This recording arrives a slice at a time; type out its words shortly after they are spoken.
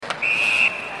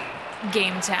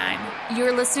Game time. You're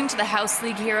listening to the House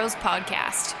League Heroes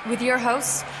podcast with your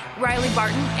hosts, Riley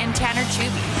Barton and Tanner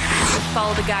Chuby.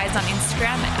 Follow the guys on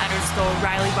Instagram at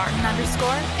 _Riley Barton_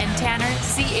 and Tanner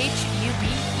CHUBEY.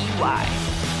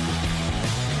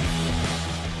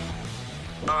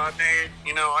 Nate,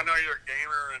 I know you're a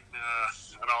gamer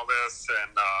and all this,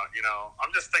 and I'm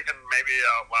just thinking maybe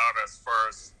out loud as far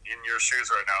as in your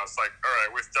shoes right now. It's like, all right,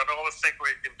 we've done all the thinking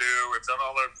we can do, we've done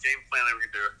all the game planning we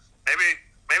can do.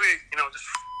 Maybe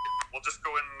we'll just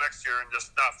go in next year and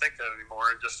just not think that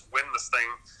anymore and just win this thing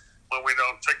when we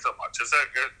don't think so much. Is that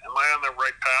good? Am I on the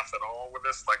right path at all with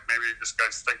this? Like maybe this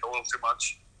guys think a little too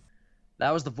much.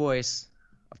 That was the voice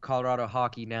of Colorado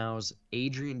Hockey Now's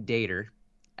Adrian Dater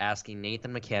asking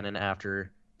Nathan MacKinnon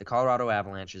after the Colorado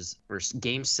Avalanche's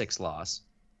Game 6 loss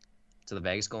to the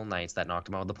Vegas Golden Knights that knocked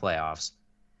them out of the playoffs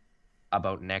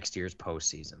about next year's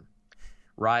postseason.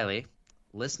 Riley,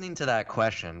 listening to that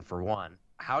question, for one,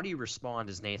 how do you respond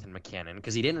as Nathan MacKinnon?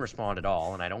 Because he didn't respond at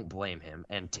all, and I don't blame him.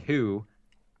 And two,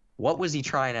 what was he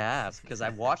trying to ask? Because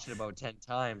I've watched it about 10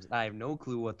 times, and I have no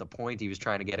clue what the point he was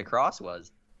trying to get across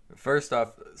was. First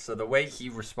off, so the way he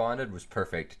responded was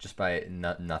perfect, just by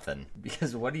nothing.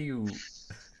 Because what do you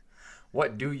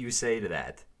say to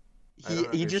that?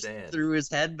 He just threw his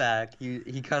head back.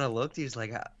 He kind of looked. He was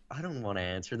like, I don't want to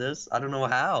answer this. I don't know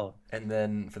how. And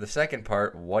then for the second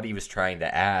part, what he was trying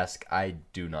to ask, I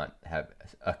do not have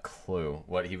a clue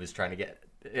what he was trying to get.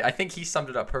 I think he summed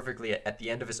it up perfectly at the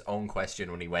end of his own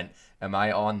question when he went, am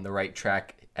I on the right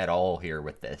track at all here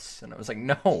with this? And I was like,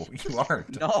 no, you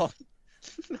aren't. No,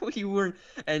 you weren't.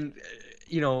 And,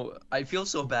 I feel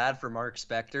so bad for Mark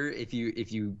Spector. If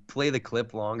you play the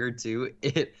clip longer, too,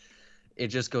 it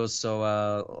just goes,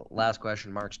 so last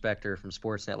question, Mark Spector from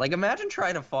Sportsnet. Like, imagine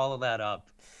trying to follow that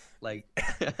up. Like,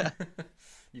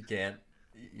 you can't.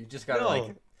 You just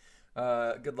gotta,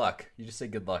 good luck. You just say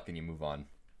good luck and you move on.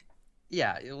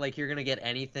 Yeah, like, you're gonna get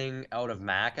anything out of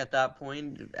Mac at that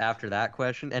point after that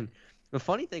question. And the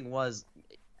funny thing was,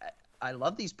 I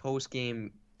love these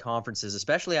post-game conferences,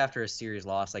 especially after a series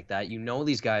loss like that.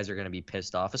 These guys are gonna be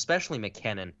pissed off, especially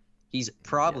MacKinnon. He's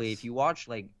probably, If you watch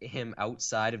him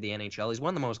outside of the NHL, he's one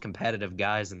of the most competitive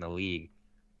guys in the league.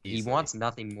 Easily. He wants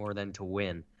nothing more than to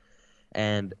win.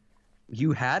 And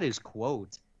you had his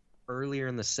quote earlier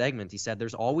in the segment. He said,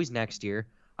 there's always next year.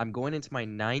 I'm going into my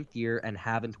 9th year and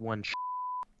haven't won shit.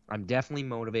 I'm definitely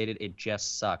motivated. It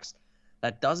just sucks.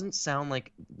 That doesn't sound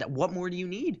like that. What more do you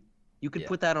need? You could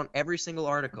put that on every single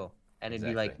article. And it'd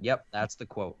be like, yep, that's the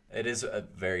quote. It is a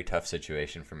very tough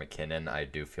situation for MacKinnon. I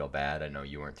do feel bad. I know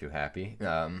you weren't too happy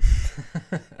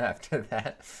after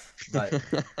that. But,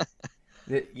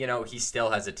 he still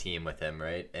has a team with him,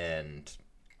 right? And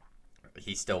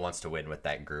he still wants to win with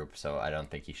that group. So I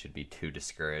don't think he should be too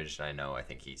discouraged. I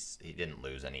think he didn't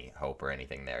lose any hope or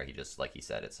anything there. He just, like he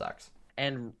said, it sucks.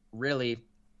 And really,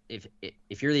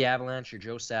 if you're the Avalanche, you're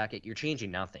Joe Sakic, you're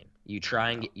changing nothing. You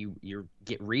try and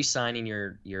get re-signing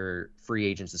your free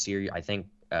agents this year. I think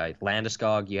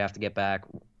Landeskog you have to get back,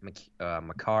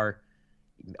 Makar,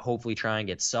 hopefully try and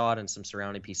get Saad and some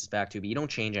surrounding pieces back too. But you don't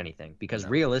change anything because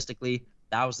realistically,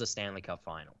 that was the Stanley Cup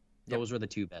final. Those were the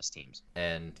two best teams.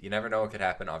 And you never know what could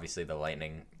happen. Obviously, the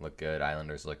Lightning look good,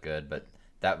 Islanders look good, but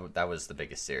that was the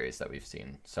biggest series that we've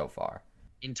seen so far.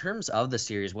 In terms of the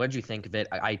series, what did you think of it?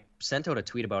 I sent out a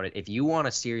tweet about it. If you want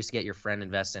a series to get your friend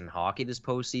invested in hockey this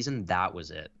postseason, that was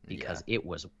it. Because it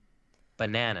was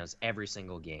bananas every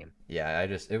single game. Yeah,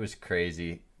 it was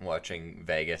crazy watching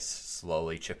Vegas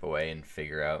slowly chip away and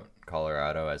figure out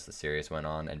Colorado as the series went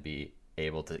on and be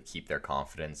able to keep their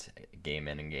confidence game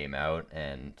in and game out,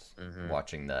 and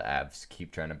watching the Avs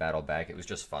keep trying to battle back. It was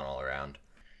just fun all around.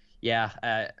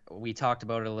 Yeah, we talked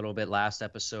about it a little bit last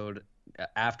episode.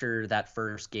 After that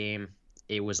first game,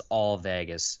 it was all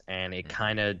Vegas, and it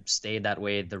kind of stayed that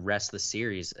way the rest of the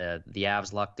series. The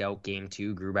Avs lucked out Game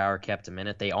 2. Grubauer kept them in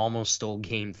it. They almost stole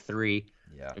Game 3.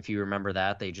 Yeah. If you remember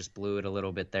that, they just blew it a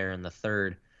little bit there in the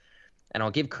third. And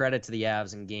I'll give credit to the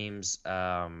Avs in games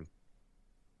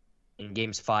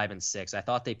 5 and 6. I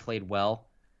thought they played well.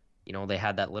 They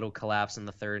had that little collapse in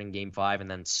the third in Game 5, and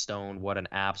then Stone, what an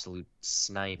absolute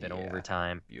snipe in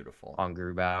overtime. Beautiful. On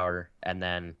Grubauer. And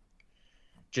then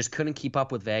just couldn't keep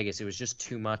up with Vegas. It was just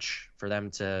too much for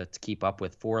them to keep up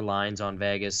with. 4 lines on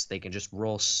Vegas. They can just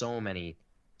roll so many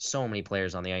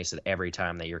players on the ice at every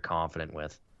time that you're confident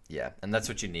with. Yeah, and that's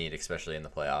what you need, especially in the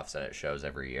playoffs, and it shows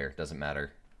every year. It doesn't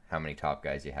matter how many top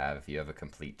guys you have. If you have a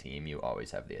complete team, you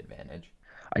always have the advantage.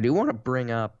 I do want to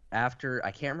bring up I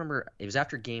can't remember, it was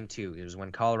after Game 2. It was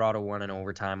when Colorado won in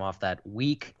overtime off that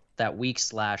weak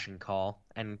slashing call.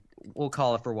 And we'll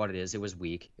call it for what it is. It was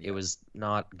weak. It was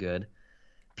not good.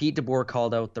 Pete DeBoer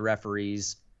called out the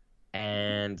referees,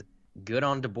 and good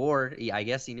on DeBoer. I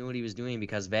guess he knew what he was doing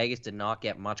because Vegas did not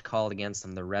get much called against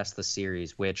them the rest of the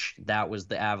series, which that was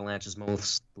the Avalanche's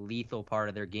most lethal part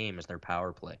of their game is their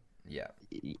power play. Yeah.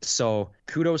 So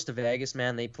kudos to Vegas,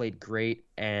 man. They played great,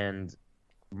 and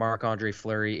Marc-Andre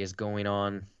Fleury is going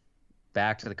on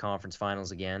back to the conference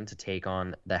finals again to take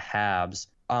on the Habs.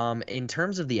 In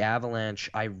terms of the Avalanche,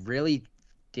 I really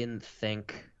didn't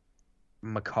think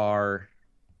Makar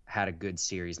had a good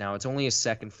series. Now, it's only his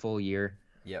second full year,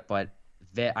 but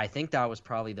I think that was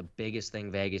probably the biggest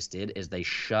thing Vegas did is they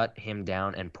shut him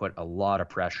down and put a lot of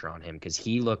pressure on him because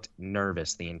he looked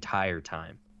nervous the entire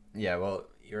time. Yeah, well,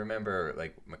 you remember,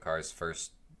 like, Makar's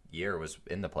first year was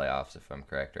in the playoffs, if I'm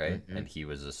correct, right? Mm-hmm. And he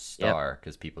was a star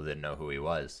because people didn't know who he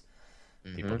was.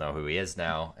 Mm-hmm. People know who he is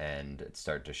now, and it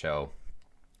started to show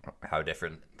how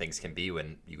different things can be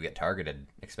when you get targeted,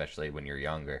 especially when you're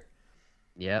younger.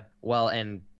 Yeah, well,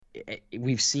 and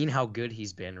we've seen how good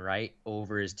he's been, right,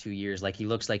 over his 2 years. Like, he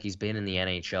looks like he's been in the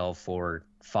NHL for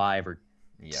 5 or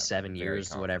 7 years,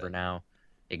 confident. Whatever now.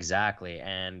 Exactly,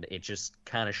 and it just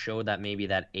kind of showed that maybe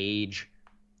that age,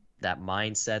 that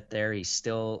mindset there,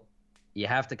 you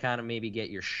have to kind of maybe get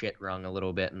your shit rung a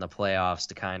little bit in the playoffs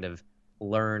to kind of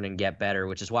learn and get better,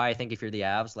 which is why I think if you're the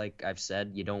Avs, like I've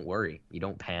said, you don't worry. You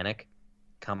don't panic.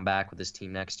 Come back with this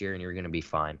team next year, and you're going to be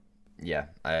fine. Yeah,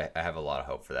 I have a lot of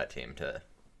hope for that team to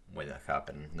win the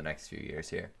Cup in the next few years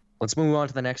here. Let's move on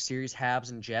to the next series,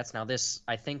 Habs and Jets. Now this,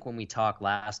 I think when we talked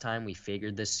last time, we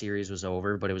figured this series was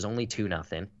over, but it was only 2-0.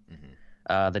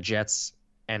 Mm-hmm. The Jets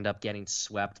end up getting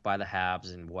swept by the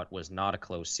Habs in what was not a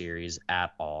close series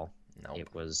at all. Nope.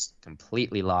 It was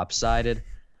completely lopsided.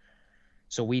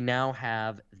 So we now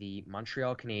have the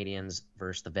Montreal Canadiens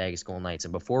versus the Vegas Golden Knights.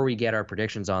 And before we get our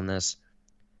predictions on this,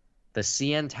 the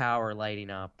CN Tower lighting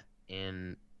up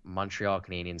in Montreal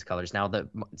Canadiens colors. Now, the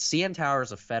CN Tower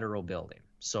is a federal building,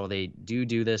 so they do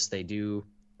this. They do,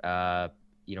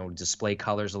 display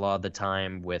colors a lot of the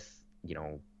time with,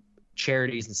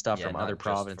 charities and stuff from other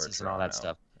provinces and all that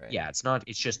stuff. Right? Yeah,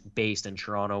 it's just based in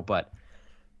Toronto, but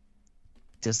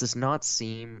does this not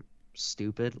seem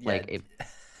stupid? Yeah, like it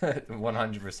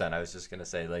 100%. I was just gonna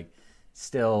say, like,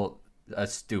 still a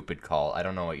stupid call. I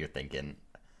don't know what you're thinking.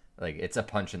 Like, it's a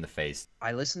punch in the face.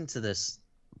 I listened to this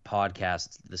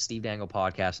podcast, the Steve Dangle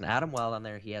podcast, and Adam Well on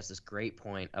there, he has this great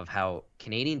point of how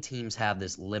Canadian teams have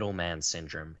this little man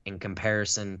syndrome in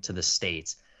comparison to the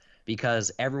States,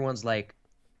 because everyone's like,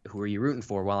 who are you rooting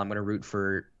for? Well, I'm going to root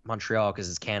for Montreal because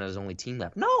it's Canada's only team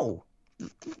left. No!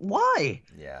 Why?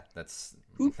 Yeah, that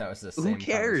was the same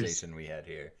conversation we had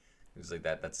here. It was like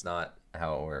that's not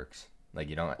how it works. Like,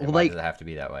 you don't, why does it have to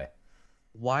be that way?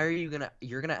 Why are you're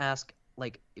going to ask,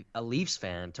 like, a Leafs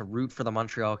fan to root for the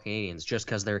Montreal Canadiens just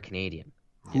because they're Canadian?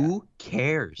 Yeah. Who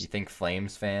cares? You think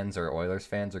Flames fans or Oilers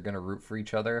fans are going to root for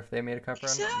each other if they made a cup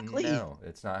run? Exactly. No,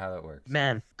 it's not how that works.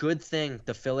 Man, good thing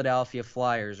the Philadelphia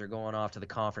Flyers are going off to the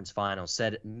conference finals.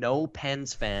 Said no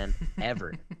Pens fan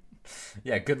ever.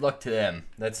 Yeah, good luck to them.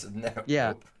 Yeah.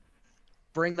 Nope.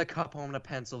 Bring the cup home to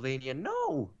Pennsylvania.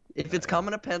 No. If it's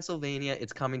coming to Pennsylvania,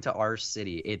 it's coming to our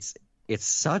city. It's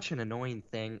such an annoying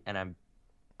thing, and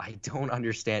I don't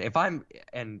understand.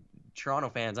 And Toronto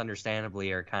fans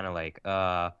understandably are kind of like,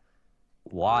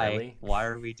 why? Really? Why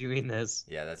are we doing this?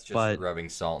 Yeah, that's just rubbing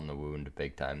salt in the wound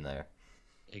big time there.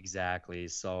 Exactly.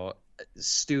 So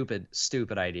stupid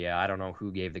idea. I don't know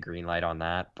who gave the green light on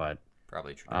that, but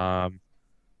probably true.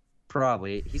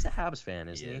 Probably. He's a Habs fan,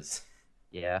 isn't he? He is.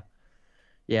 Yeah.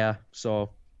 Yeah. So,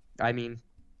 I mean,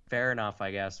 fair enough,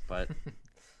 I guess. But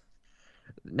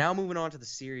now moving on to the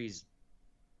series,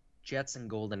 Jets and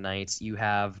Golden Knights, you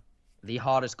have the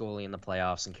hottest goalie in the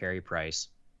playoffs in Carey Price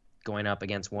going up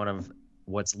against one of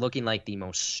what's looking like the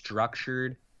most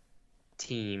structured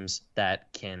teams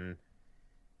that can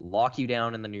lock you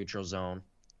down in the neutral zone,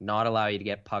 not allow you to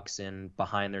get pucks in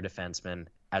behind their defensemen,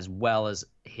 as well as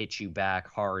hit you back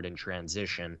hard in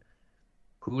transition.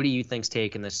 Who do you think's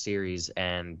taking this series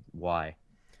and why?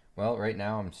 Well, right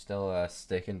now I'm still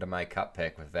sticking to my cup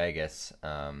pick with Vegas.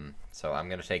 So I'm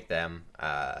going to take them.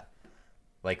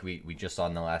 Like we just saw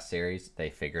in the last series, they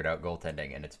figured out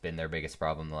goaltending, and it's been their biggest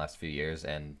problem the last few years,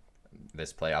 and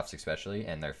this playoffs especially,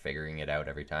 and they're figuring it out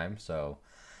every time. So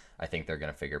I think they're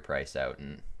going to figure Price out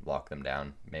and lock them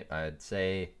down. I'd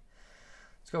say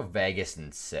let's go Vegas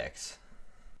in 6.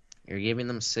 You're giving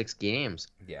them 6 games.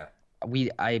 Yeah.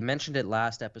 I mentioned it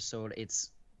last episode.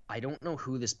 I don't know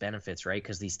who this benefits, right?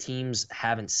 Because these teams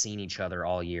haven't seen each other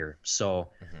all year. So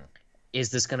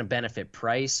is this going to benefit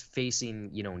Price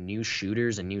facing, new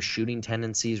shooters and new shooting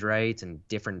tendencies, right? And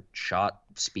different shot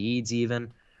speeds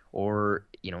even? Or,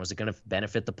 is it going to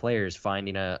benefit the players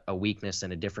finding a weakness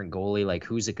in a different goalie? Like,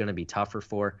 who's it going to be tougher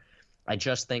for? I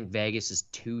just think Vegas is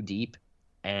too deep,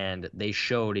 and they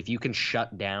showed if you can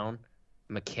shut down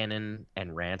McKinnon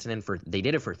and Rantanen they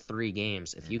did it for 3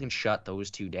 games. If you can shut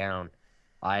those two down,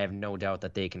 I have no doubt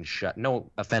that they can no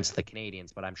offense to the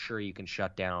Canadians, but I'm sure you can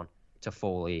shut down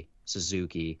Toffoli,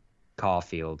 Suzuki,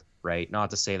 Caulfield, right?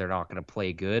 Not to say they're not going to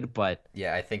play good, but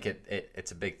yeah, I think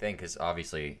it's a big thing because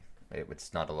obviously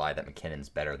it's not a lie that McKinnon's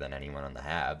better than anyone on the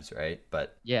Habs, right?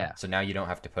 But yeah, so now you don't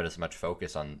have to put as much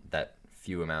focus on that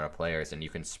few amount of players, and you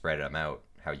can spread them out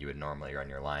how you would normally run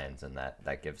your lines, and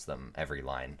that gives them every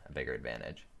line a bigger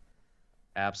advantage.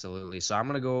 Absolutely. So I'm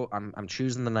gonna go. I'm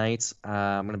choosing the Knights.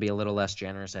 I'm gonna be a little less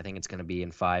generous. I think it's gonna be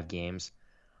in 5 games.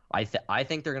 I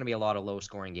think they're gonna be a lot of low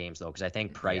scoring games though, because I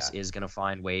think Price is gonna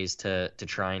find ways to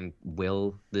try and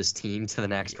will this team to the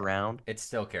next round. It's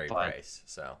still Carey Price,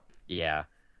 so yeah.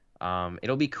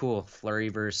 It'll be cool. Fleury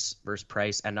versus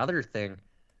Price. Another thing,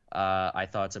 I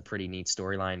thought it's a pretty neat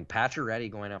storyline. Pacioretty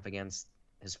going up against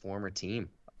his former team.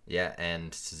 Yeah,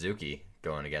 and Suzuki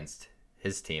going against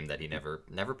his team that he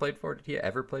never played for. Did he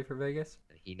ever play for Vegas?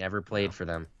 He never played for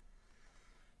them.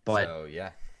 But so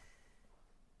yeah,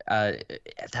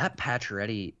 that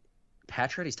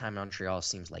Pacioretty's time in Montreal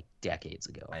seems like decades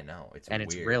ago. I know it's weird.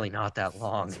 It's really not that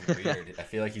long. It's weird. I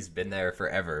feel like he's been there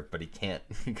forever, but he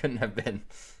couldn't have been.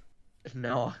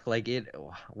 No, like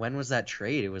when was that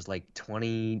trade? It was like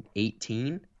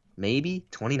 2018, maybe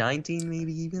 2019,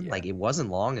 maybe even. Yeah. Like it wasn't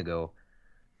long ago.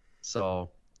 So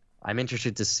I'm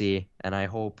interested to see, and I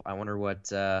wonder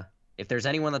what if there's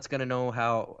anyone that's gonna know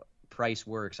how Price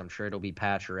works. I'm sure it'll be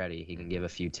Pacioretty. He can give a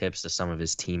few tips to some of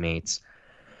his teammates.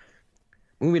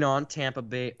 Moving on, Tampa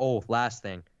Bay. Oh, last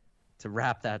thing to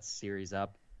wrap that series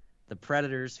up. The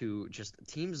Predators, who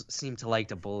teams seem to like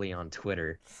to bully on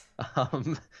Twitter.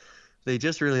 They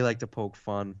just really like to poke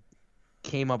fun.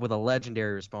 Came up with a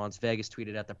legendary response. Vegas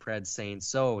tweeted at the Preds saying,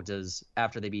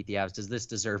 after they beat the Avs, does this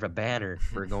deserve a banner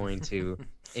for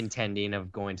intending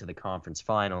of going to the conference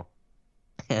final?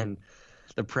 And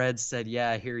the Preds said,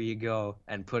 yeah, here you go,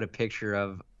 and put a picture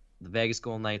of the Vegas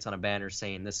Golden Knights on a banner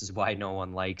saying, this is why no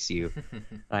one likes you.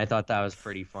 I thought that was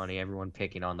pretty funny. Everyone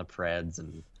picking on the Preds.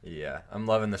 Yeah, I'm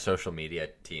loving the social media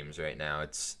teams right now.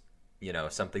 It's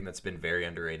something that's been very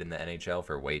underrated in the NHL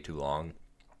for way too long.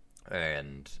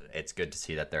 And it's good to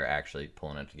see that they're actually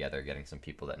pulling it together, getting some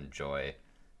people that enjoy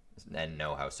and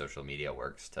know how social media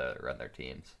works to run their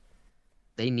teams.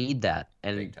 They need that.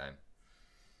 And big time.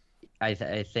 I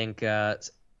think you're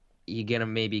going to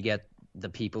maybe get the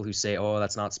people who say, oh,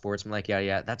 that's not sportsmanlike.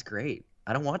 Yeah, that's great.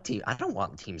 I don't want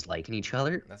teams liking each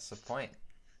other. That's the point.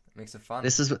 It makes it fun.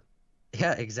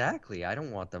 Yeah, exactly. I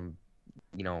don't want them.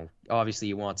 Obviously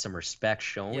you want some respect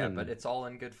shown. Yeah, but it's all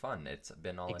in good fun. It's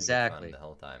been all in good fun the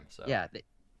whole time. So yeah,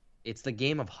 it's the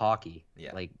game of hockey.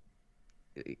 Yeah, like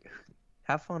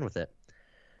have fun with it.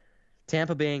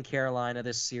 Tampa Bay and Carolina.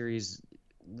 This series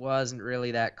wasn't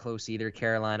really that close either.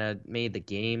 Carolina made the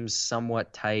games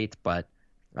somewhat tight, but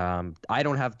I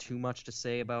don't have too much to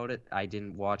say about it. I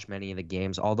didn't watch many of the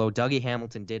games, although Dougie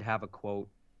Hamilton did have a quote,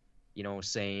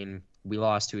 saying we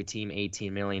lost to a team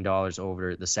 $18 million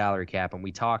over the salary cap, and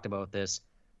we talked about this.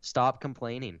 Stop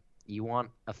complaining. You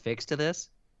want a fix to this?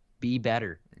 Be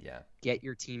better. Yeah. Get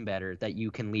your team better that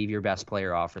you can leave your best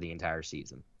player off for the entire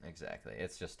season. Exactly.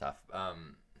 It's just tough.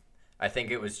 I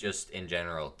think it was just, in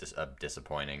general, a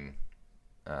disappointing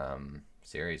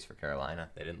series for Carolina.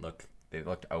 They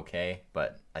looked okay,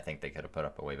 but I think they could have put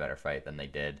up a way better fight than they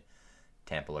did.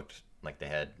 Tampa looked like they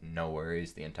had no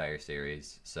worries the entire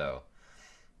series. So,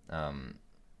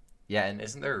 yeah, and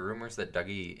isn't there rumors that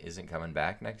Dougie isn't coming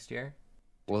back next year?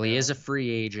 Well, he is a free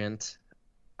agent.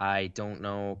 I don't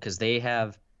know, because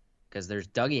there's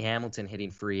Dougie Hamilton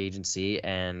hitting free agency,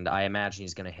 and I imagine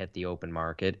he's going to hit the open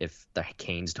market if the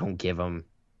Canes don't give him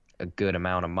a good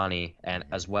amount of money, and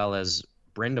as well as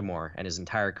Brind'Amour and his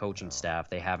entire coaching staff,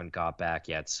 they haven't got back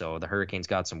yet. So the Hurricanes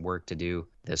got some work to do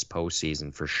this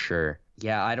postseason for sure.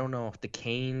 Yeah, I don't know. The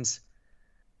Canes,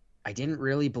 I didn't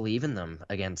really believe in them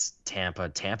against Tampa.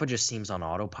 Tampa just seems on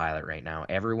autopilot right now.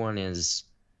 Everyone is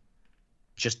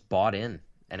just bought in.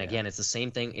 And again, it's the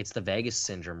same thing. It's the Vegas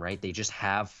syndrome, right? They just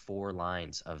have 4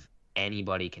 lines of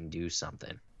anybody can do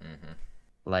something. Mm-hmm.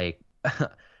 Like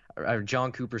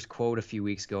John Cooper's quote a few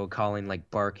weeks ago, calling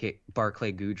like Barclay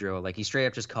Goodrow, like he straight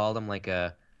up just called him like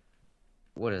a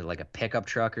pickup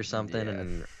truck or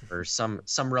something, or some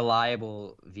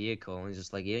reliable vehicle. And he's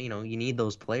just like, you need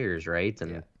those players, right?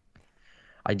 And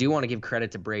I do want to give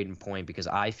credit to Braden Point, because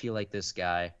I feel like this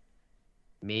guy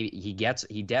maybe he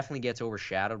definitely gets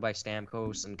overshadowed by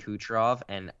Stamkos and Kucherov,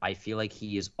 and I feel like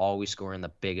he is always scoring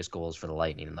the biggest goals for the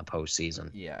Lightning in the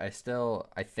postseason. Yeah,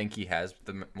 I think he has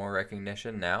the more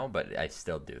recognition now, but I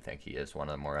still do think he is one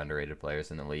of the more underrated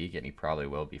players in the league, and he probably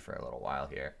will be for a little while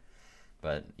here.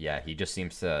 But yeah, he just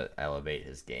seems to elevate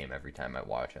his game every time I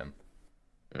watch him.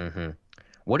 Mm-hmm.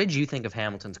 What did you think of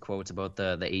Hamilton's quotes about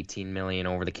the 18 million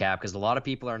over the cap? Because a lot of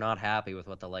people are not happy with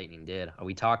what the Lightning did.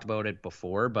 We talked about it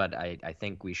before, but I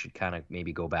think we should kind of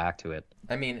maybe go back to it.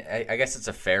 I mean, I guess it's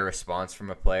a fair response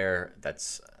from a player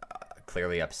that's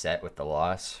clearly upset with the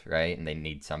loss, right? And they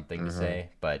need something to say.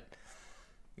 But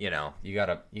you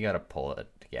gotta pull it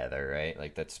together, right?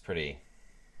 Like that's pretty.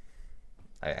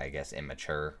 I guess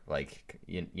immature. Like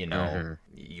you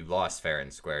lost fair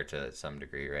and square to some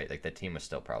degree, right? Like the team was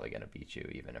still probably going to beat you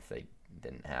even if they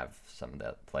didn't have some of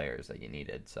the players that you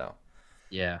needed. So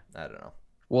yeah, I don't know.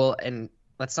 Well, and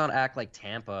let's not act like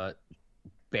Tampa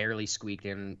barely squeaked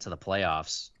into the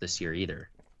playoffs this year either.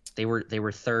 They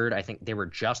were third. I think they were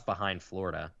just behind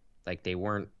Florida. Like they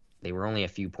were only a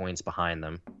few points behind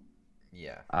them.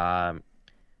 Yeah.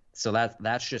 So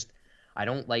that's just. I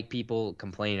don't like people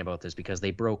complaining about this because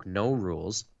they broke no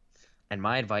rules. And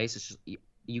my advice is just,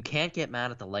 you can't get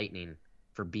mad at the Lightning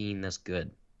for being this good,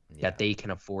 that they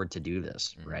can afford to do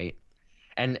this, right?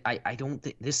 And I don't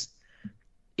think it's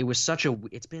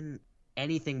been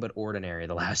anything but ordinary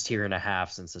the last year and a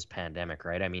half since this pandemic,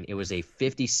 right? I mean, it was a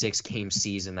 56-game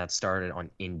season that started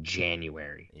in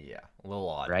January. Yeah, a little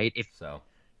odd. Right?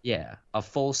 Yeah, a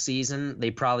full season, they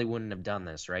probably wouldn't have done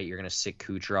this, right? You're going to sit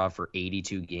Kucherov for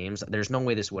 82 games. There's no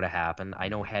way this would have happened. I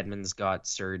know Hedman's got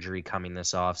surgery coming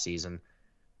this offseason.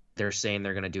 They're saying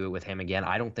they're going to do it with him again.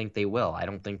 I don't think they will. I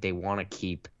don't think they want to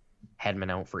keep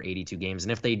Hedman out for 82 games.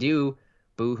 And if they do,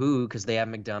 boo-hoo, because they have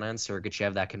McDonough and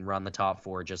Sergachev that can run the top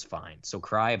four just fine. So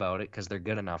cry about it because they're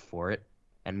good enough for it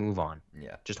and move on.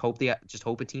 Yeah. Just hope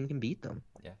a team can beat them.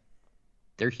 Yeah.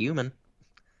 They're human.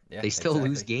 Yeah, they still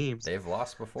lose games. They've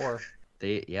lost before.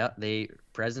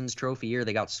 President's Trophy year,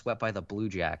 they got swept by the Blue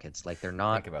Jackets. Like they're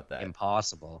not about that.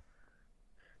 Impossible.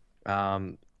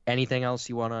 Anything else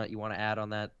you wanna add on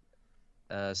that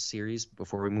series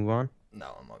before we move on?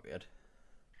 No, I'm all good.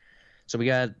 So we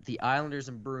got the Islanders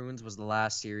and Bruins was the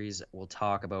last series we'll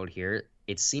talk about here.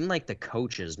 It seemed like the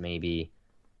coaches maybe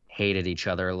hated each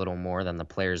other a little more than the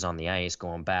players on the ice,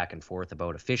 going back and forth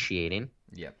about officiating.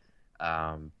 Yep.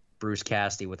 Bruce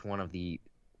Cassidy with one of the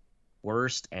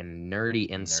worst and nerdy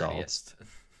insults.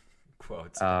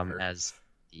 Quotes. The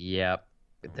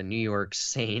New York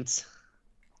Saints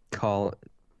call.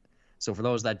 So for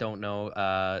those that don't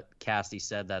know, Cassidy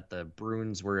said that the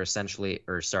Islanders were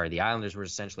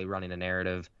essentially running a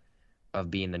narrative of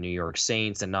being the New York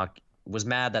Saints, and was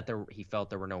mad that he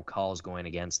felt there were no calls going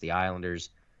against the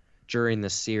Islanders during the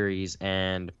series.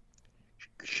 And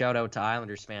shout out to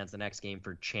Islanders fans the next game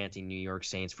for chanting New York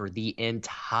Saints for the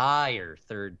entire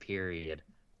third period,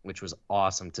 which was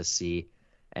awesome to see.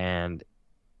 And,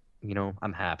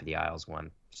 I'm happy the Isles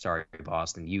won. Sorry,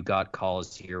 Boston. You got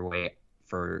calls your way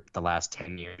for the last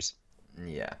 10 years.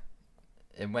 Yeah.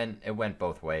 It went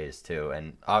both ways, too.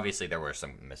 And obviously there were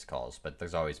some missed calls, but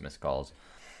there's always missed calls.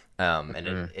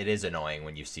 And it is annoying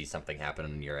when you see something happen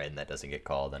on your end that doesn't get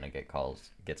called and it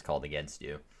gets called against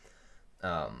you.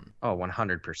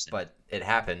 100%. But it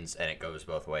happens and it goes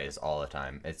both ways all the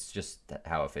time. It's just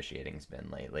how officiating's been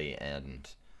lately. And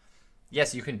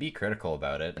yes, you can be critical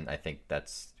about it, and I think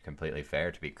that's completely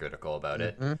fair to be critical about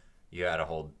it. You got to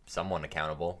hold someone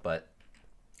accountable, but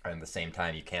at the same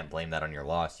time, you can't blame that on your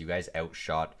loss. You guys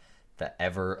outshot the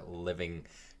ever-living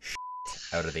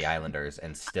out of the Islanders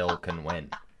and still can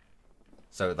win.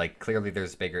 So, clearly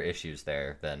there's bigger issues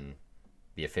there than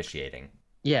the officiating.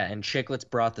 Yeah, and Chicklets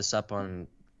brought this up on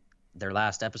their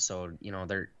last episode.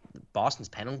 Boston's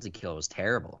penalty kill was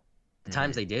terrible. The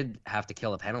times they did have to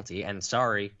kill a penalty, and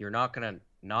sorry, you're not going to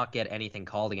not get anything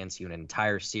called against you in an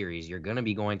entire series. You're going to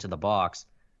be going to the box.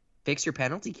 Fix your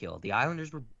penalty kill. The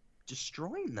Islanders were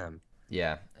destroying them.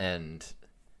 Yeah, and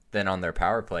then on their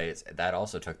power plays, that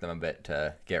also took them a bit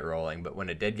to get rolling. But when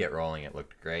it did get rolling, it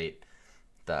looked great.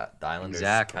 The Islanders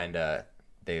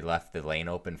they left the lane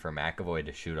open for McAvoy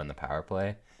to shoot on the power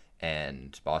play,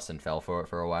 and Boston fell for it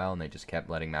for a while, and they just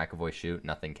kept letting McAvoy shoot.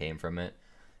 Nothing came from it.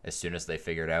 As soon as they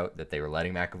figured out that they were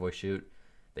letting McAvoy shoot,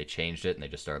 they changed it, and they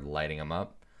just started lighting him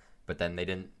up. But then they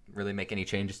didn't really make any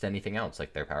changes to anything else.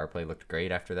 Their power play looked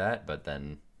great after that, but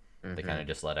then they kind of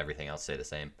just let everything else stay the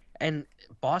same. And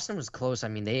Boston was close. I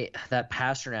mean, that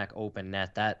Pasternak open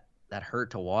net, that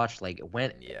hurt to watch.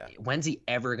 When's he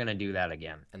ever going to do that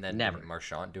again? And then never. Didn't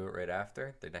Marchand do it right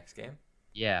after the next game?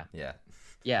 Yeah, Yeah.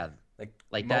 yeah, Like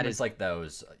that moments is. like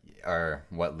those are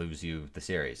what lose you the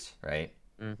series, right?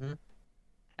 Hmm.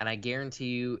 And I guarantee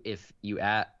you, if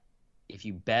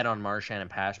you bet on Marchand and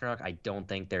Pastrnak, I don't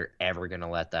think they're ever gonna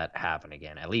let that happen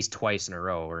again. At least twice in a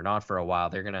row, or not for a while.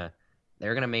 They're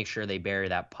gonna make sure they bury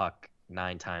that puck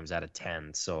 9 times out of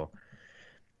 10. So,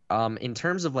 in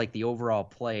terms of like the overall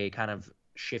play, kind of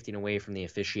shifting away from the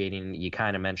officiating, you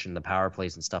kind of mentioned the power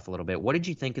plays and stuff a little bit. What did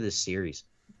you think of this series?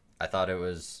 I thought it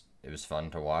was fun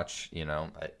to watch.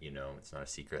 It's not a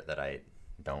secret that I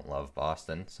don't love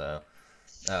Boston. So,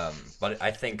 but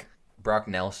I think Brock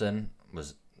Nelson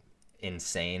was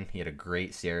insane. He had a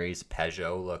great series.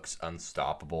 Peugeot looks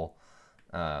unstoppable.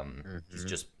 He's Hmm.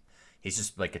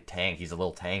 just like a tank. He's a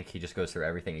little tank. He just goes through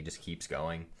everything. He just keeps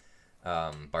going.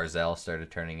 Barzell started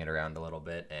turning it around a little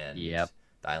bit, and Yep.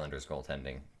 the Islanders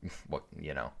goaltending,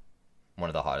 one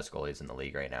of the hottest goalies in the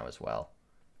league right now as well.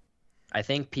 I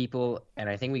think people, and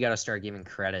I think we got to start giving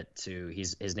credit to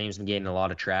his name's been getting a lot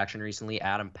of traction recently.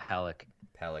 Adam Pelech,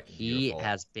 Pellick, he beautiful.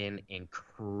 has been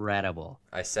incredible.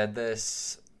 I said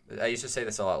this. I used to say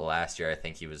this a lot last year. I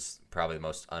think he was probably the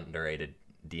most underrated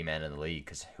D-man in the league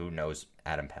because who knows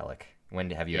Adam Pellick? When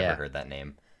have you Yeah. ever heard that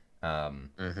name?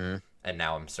 Hmm. And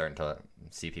now I'm starting to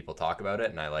see people talk about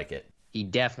it, and I like it. He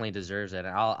definitely deserves it.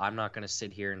 And I'm not going to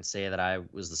sit here and say that I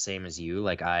was the same as you.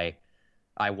 Like I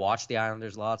watched the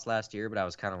Islanders lots last year, but I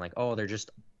was kind of like, oh, they're just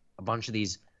a bunch of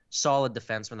these solid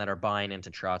defensemen that are buying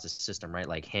into Trotz's system, right?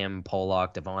 Like him,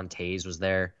 Pollock, Devon Tays was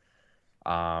there.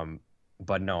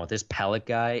 But no, this Pellet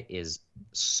guy is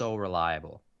so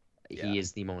reliable. Yeah.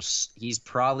 He's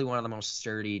probably one of the most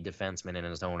sturdy defensemen in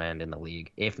his own end in the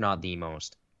league, if not the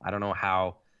most. I don't know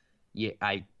how.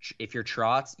 If you're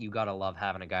Trotz, you gotta love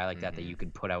having a guy like that you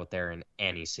could put out there in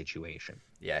any situation.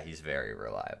 Yeah, he's very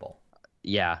reliable.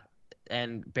 Yeah,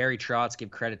 and Barry Trotz,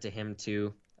 give credit to him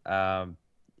too.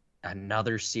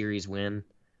 Another series win.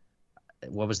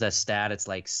 What was that stat? It's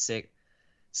like six.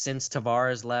 Since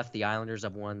Tavares left, the Islanders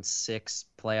have won 6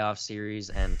 playoff series,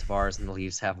 and Tavares and the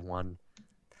Leafs have won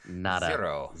nada.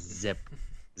 0.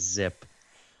 Zip.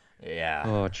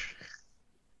 Yeah.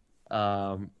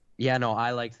 Yeah, no,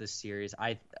 I liked this series.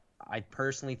 I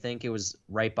personally think it was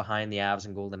right behind the Avs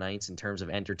and Golden Knights in terms of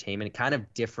entertainment. Kind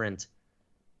of different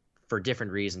for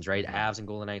different reasons, right? Avs and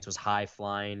Golden Knights was high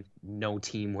flying. No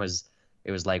team was.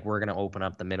 It was like we're gonna open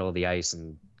up the middle of the ice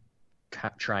and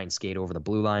try and skate over the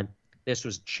blue line. This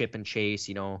was chip and chase,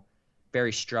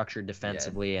 very structured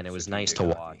defensively, and it was nice to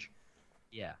strategic hockey. watch.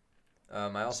 Yeah.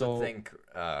 I also think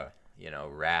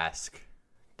Rask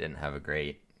didn't have a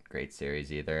great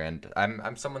series either, and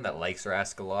I'm someone that likes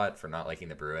Rask a lot for not liking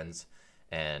the Bruins,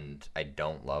 and I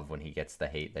don't love when he gets the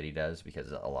hate that he does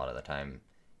because a lot of the time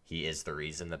he is the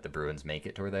reason that the Bruins make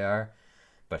it to where they are,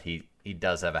 but he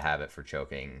does have a habit for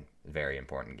choking very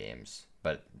important games,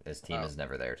 but his team is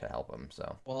never there to help him.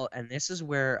 So Well, and this is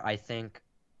where I think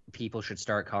people should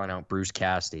start calling out Bruce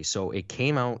Cassidy. So it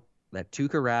came out that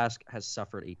Tuukka Rask has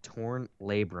suffered a torn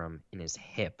labrum in his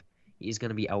hip. He's going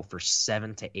to be out for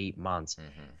 7 to 8 months.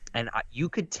 And you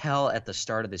could tell at the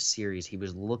start of this series, he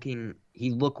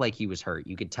looked like he was hurt.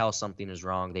 You could tell something is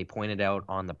wrong. They pointed out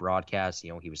on the broadcast,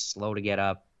 he was slow to get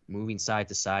up, moving side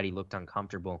to side. He looked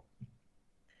uncomfortable.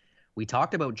 We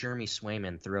talked about Jeremy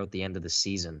Swayman throughout the end of the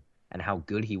season and how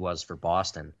good he was for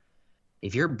Boston.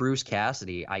 If you're Bruce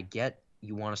Cassidy, I get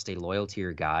you want to stay loyal to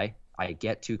your guy. I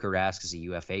get Tuukka Rask as a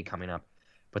UFA coming up.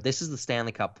 But this is the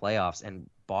Stanley Cup playoffs, and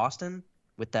Boston,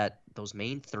 with those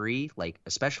main 3, like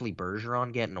especially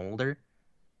Bergeron getting older,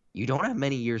 you don't have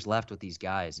many years left with these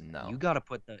guys. No. You got to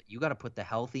put the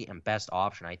healthy and best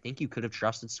option. I think you could have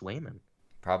trusted Swayman.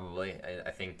 probably,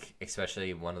 I think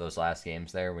especially one of those last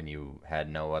games there when you had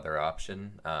no other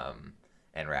option,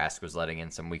 and Rask was letting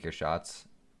in some weaker shots,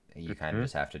 you kind of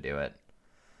just have to do it.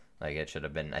 Like it should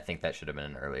have been. I think that should have been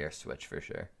an earlier switch for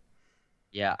sure.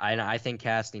 Yeah, I think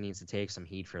Cassidy needs to take some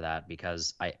heat for that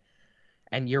because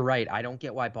and you're right. I don't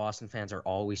get why Boston fans are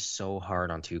always so hard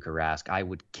on Tuukka Rask. I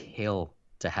would kill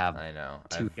to have I know.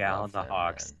 Tuukka on the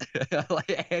Hawks.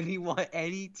 Like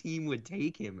any team would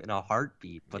take him in a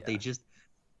heartbeat, but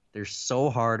they're so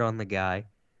hard on the guy.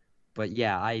 But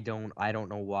yeah, I don't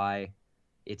know why.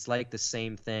 It's like the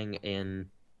same thing in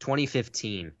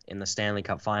 2015 in the Stanley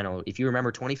Cup final. If you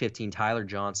remember 2015, Tyler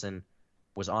Johnson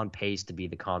was on pace to be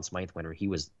the Conn Smythe winner. He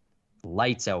was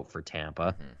lights out for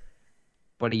Tampa,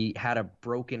 but he had a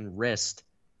broken wrist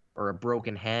or a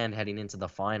broken hand heading into the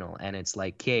final. And it's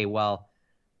like, okay, well,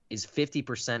 is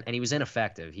 50%, and he was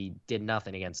ineffective. He did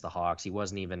nothing against the Hawks. He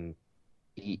wasn't even,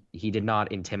 he did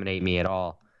not intimidate me at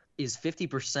all. Is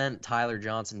 50% Tyler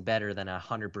Johnson better than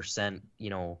 100%,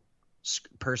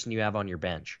 person you have on your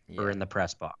bench or Yeah. in the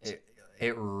press box.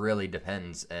 It really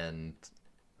depends, and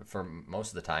for most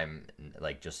of the time,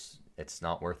 like just it's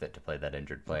not worth it to play that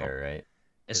injured player, right? 'Cause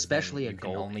then Especially a you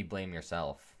can goalie. only blame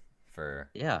yourself for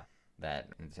Yeah. that.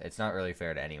 It's not really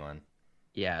fair to anyone.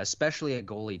 Yeah, especially a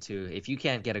goalie too. If you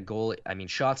can't get a goal, I mean,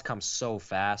 shots come so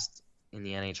fast in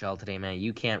the NHL today, man.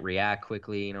 You can't react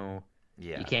quickly, you know.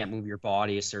 Yeah. You can't move your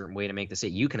body a certain way to make the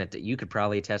save. You could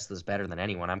probably attest to this better than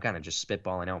anyone. I'm kind of just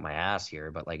spitballing out my ass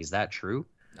here, but like, is that true?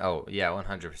 Oh, yeah,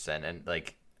 100%. And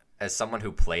like as someone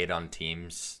who played on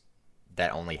teams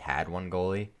that only had one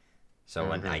goalie, so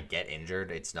when I get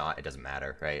injured, it doesn't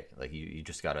matter, right? Like you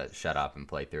just got to shut up and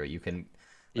play through it. You can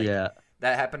like, Yeah.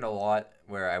 that happened a lot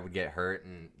where I would get hurt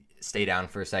and stay down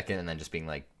for a second and then just being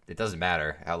like, it doesn't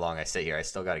matter how long I sit here. I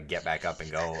still got to get back up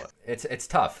and go. It's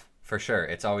tough for sure.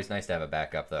 It's always nice to have a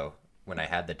backup though. When I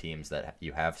had the teams that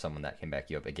you have someone that can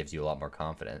back you up, it gives you a lot more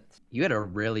confidence. You had a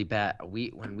really bad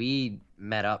when we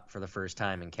met up for the first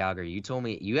time in Calgary, you told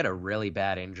me you had a really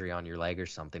bad injury on your leg or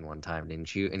something one time,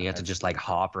 didn't you? And you had to just like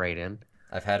hop right in.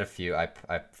 I've had a few. I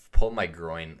pulled my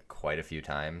groin quite a few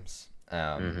times.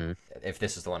 If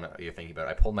this is the one you're thinking about,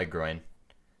 I pulled my groin,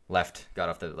 got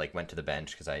off went to the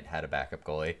bench because I had a backup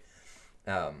goalie.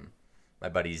 My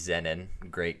buddy Zenon,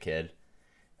 great kid,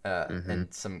 and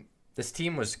this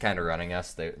team was kind of running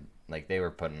us. They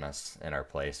were putting us in our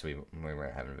place. We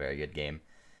weren't having a very good game.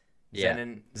 Yeah.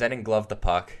 Zenon gloved the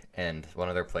puck, and one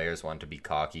of their players wanted to be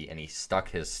cocky, and he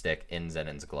stuck his stick in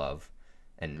Zenon's glove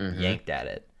and yanked at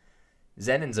it.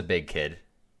 Zenon's a big kid,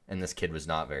 and this kid was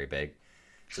not very big.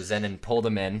 So Zenon pulled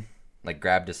him in,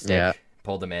 grabbed his stick,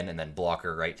 pulled him in, and then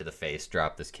blocker right to the face,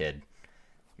 dropped this kid.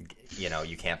 You know,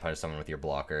 you can't punish someone with your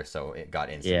blocker, so it got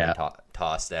instantly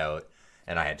tossed out,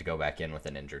 and I had to go back in with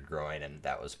an injured groin, and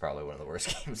that was probably one of the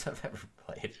worst games I've ever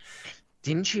played.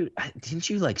 Didn't you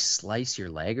like slice your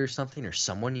leg or something, or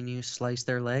someone you knew sliced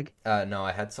their leg? No,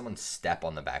 I had someone step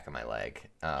on the back of my leg.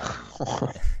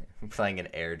 Playing an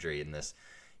airdrie, and this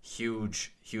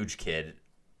huge kid.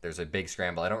 There's a big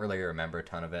scramble. I don't really remember a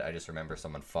ton of it. I just remember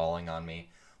someone falling on me,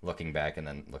 looking back, and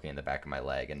then looking in the back of my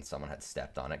leg, and someone had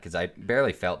stepped on it because I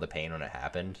barely felt the pain when it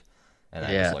happened, and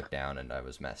I just looked down and I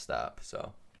was messed up.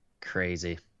 So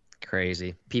crazy.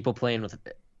 People playing with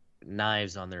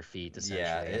knives on their feet. Essentially.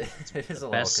 Yeah, it is a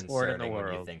little concerning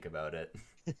when you think about it.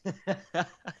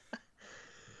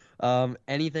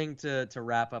 Anything to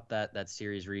wrap up that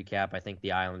series recap? I think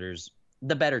the Islanders,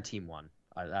 the better team, won.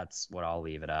 That's what I'll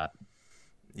leave it at.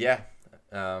 Yeah.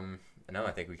 No,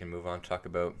 I think we can move on to talk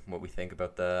about what we think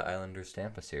about the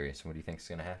Islanders-Tampa series. What do you think is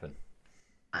going to happen?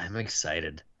 I'm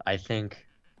excited. I think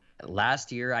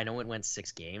last year, I know it went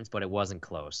 6 games, but it wasn't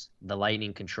close. The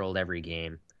Lightning controlled every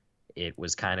game. It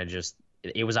was kind of just –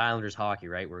 it was Islanders hockey,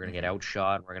 right? We're going to get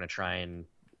outshot. We're going to try and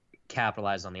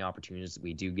capitalize on the opportunities that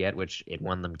we do get, which it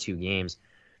won them 2 games.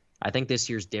 I think this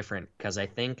year's different because I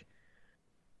think –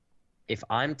 if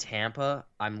I'm Tampa,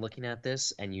 I'm looking at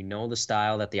this, and you know the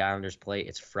style that the Islanders play.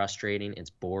 It's frustrating. It's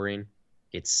boring.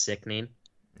 It's sickening,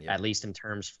 at least in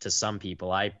terms to some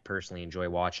people. I personally enjoy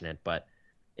watching it, but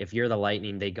if you're the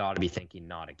Lightning, they got to be thinking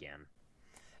not again.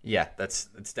 Yeah, it's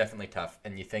definitely tough.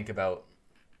 And you think about,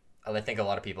 I think a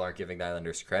lot of people aren't giving the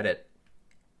Islanders credit,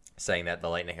 saying that the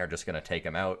Lightning are just going to take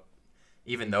them out.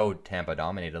 Even though Tampa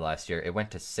dominated last year, it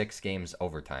went to 6 games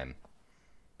overtime.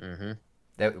 Mm-hmm.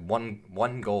 That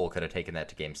one goal could have taken that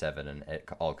to Game 7, and it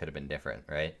all could have been different,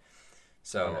 right?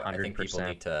 So 100%. I think people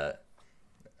need to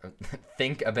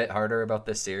think a bit harder about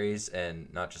this series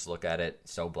and not just look at it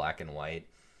so black and white.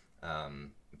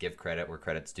 Give credit where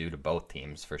credit's due to both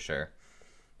teams for sure,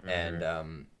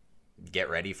 and get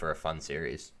ready for a fun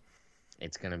series.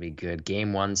 It's gonna be good.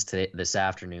 Game 1's this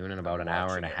afternoon in about an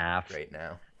hour and a half. Right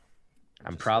now,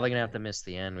 I'm probably gonna have to miss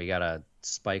the end. We got a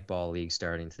spike ball league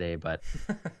starting today, but.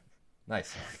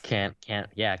 Nice. Can't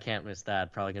miss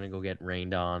that. Probably gonna go get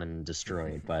rained on and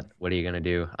destroyed, but what are you gonna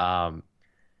do? The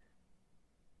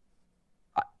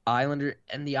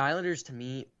Islanders, to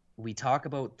me, we talk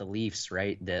about the Leafs,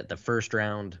 right? The first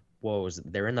round woes,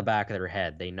 they're in the back of their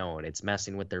head. They know it. It's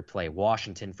messing with their play.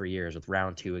 Washington for years with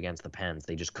round 2 against the Pens.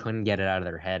 They just couldn't get it out of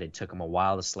their head. It took them a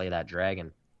while to slay that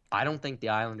dragon. I don't think the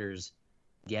Islanders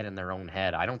get in their own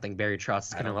head. I don't think Barry Trotz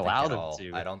is going to allow them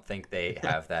to. I don't think they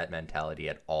have that mentality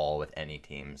at all with any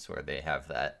teams where they have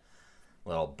that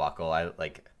little buckle. I don't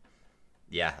think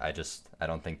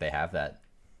they have that.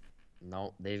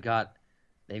 No, they've got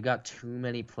too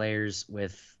many players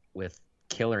with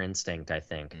killer instinct, I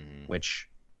think, which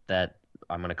that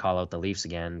I'm going to call out the Leafs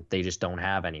again. They just don't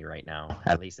have any right now.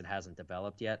 At least it hasn't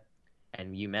developed yet.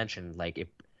 And you mentioned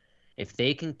if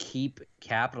they can keep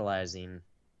capitalizing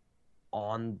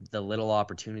on the little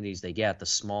opportunities they get, the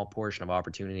small portion of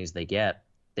opportunities they get.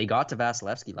 They got to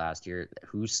Vasilevsky last year.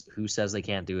 Who says they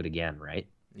can't do it again, right?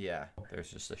 Yeah,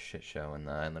 there's just a shit show in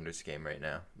the Islanders game right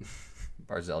now.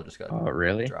 Barzal just got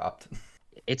really? dropped.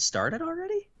 It started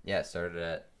already? Yeah, it started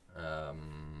at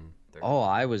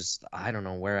 30. I don't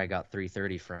know where I got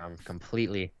 3:30 from.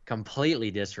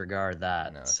 Completely disregard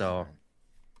that. No, so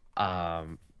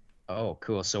oh,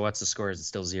 cool. So what's the score? Is it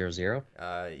still 0-0?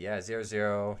 Yeah,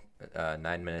 0-0.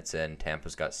 9 minutes in,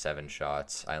 Tampa's got 7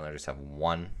 shots. Islanders have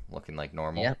 1, looking like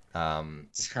normal. Yep.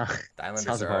 The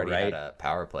Islanders already had a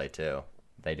power play too.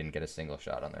 They didn't get a single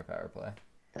shot on their power play.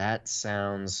 That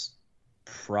sounds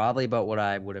probably about what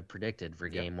I would have predicted for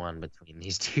game 1 between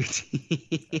these two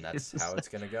teams. And that's how it's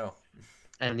gonna go.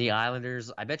 And the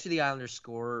Islanders, I bet you the Islanders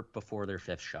score before their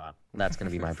 5th shot. That's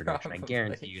gonna be my prediction. I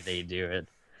guarantee you they do it.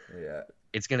 Yeah.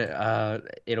 It's gonna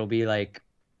it'll be like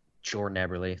Jordan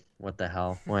Eberle. What the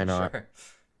hell? Why not?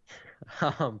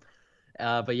 Sure.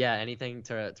 But yeah, anything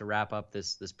to wrap up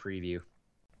this preview?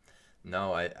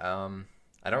 No, I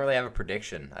don't really have a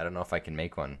prediction. I don't know if I can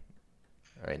make one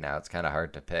right now. It's kind of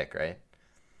hard to pick, right?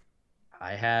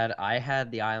 I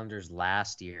had the Islanders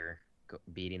last year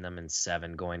beating them in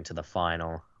 7 going to the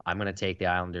final. I'm gonna take the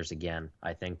Islanders again.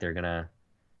 I think they're gonna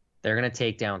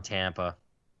take down Tampa.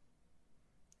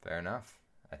 Fair enough.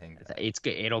 I think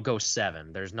it'll go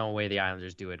 7. There's no way the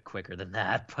Islanders do it quicker than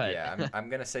that. But yeah, I'm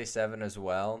gonna say 7 as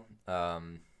well.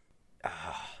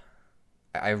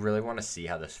 I really want to see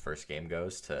how this first game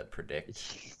goes to predict.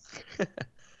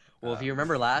 Well, if you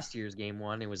remember last year's game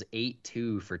 1, it was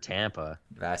 8-2 for Tampa.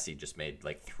 Vasi just made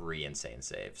like 3 insane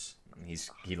saves.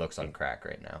 He looks on crack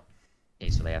right now. Okay,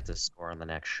 so they have to score on the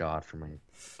next shot for my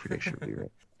prediction to be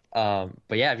right.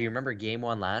 But yeah, if you remember game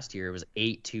 1 last year, it was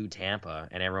 8-2 Tampa,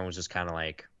 and everyone was just kind of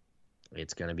like,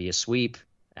 it's going to be a sweep.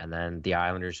 And then the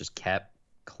Islanders just kept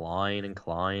clawing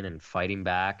and fighting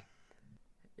back.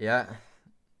 Yeah.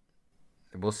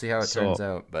 We'll see how it turns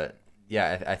out. But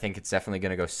yeah, I think it's definitely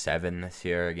going to go 7 this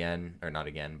year again. Or not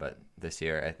again, but this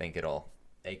year. I think it'll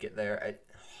make it there.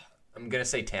 I'm going to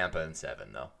say Tampa in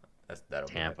 7, though. That'll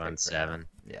Tampa in 7.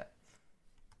 Yeah.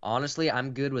 Honestly,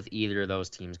 I'm good with either of those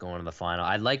teams going to the final.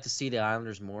 I'd like to see the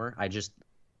Islanders more.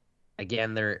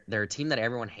 Again, they're a team that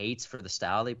everyone hates for the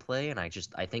style they play, and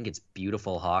I think it's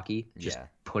beautiful hockey, just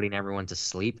putting everyone to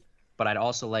sleep. But I'd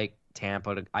also like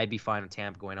Tampa. I'd be fine with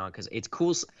Tampa going on because it's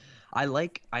cool. I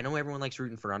know everyone likes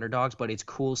rooting for underdogs, but it's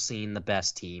cool seeing the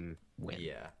best team win.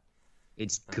 Yeah.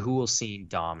 It's cool seeing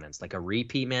dominance. Like a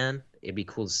repeat, man, it'd be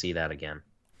cool to see that again.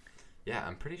 Yeah,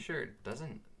 I'm pretty sure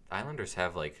Islanders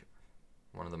have like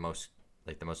one of the most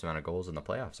amount of goals in the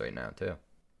playoffs right now too.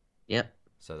 Yeah.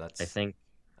 So that's I think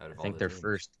they're teams.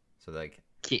 First. So like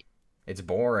it's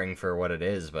boring for what it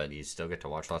is, but you still get to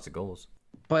watch lots of goals.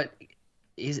 But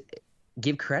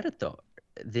give credit though.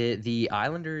 The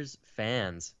Islanders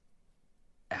fans,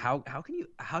 how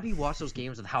do you watch those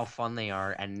games with how fun they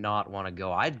are and not want to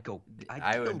go? I'd kill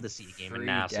to see a game in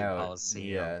Nassau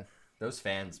Coliseum. Yeah. Those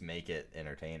fans make it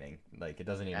entertaining. Like it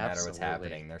doesn't even matter what's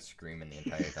happening. They're screaming the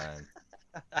entire time.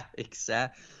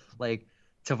 Exactly. Like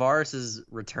Tavares'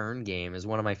 return game is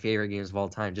one of my favorite games of all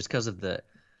time, just because of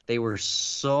they were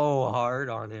so hard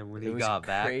on him when he got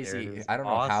back there. I don't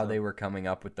know how they were coming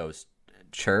up with those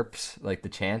chirps. Like the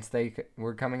chants they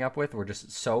were coming up with were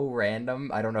just so random.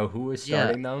 I don't know who was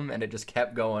starting them, and it just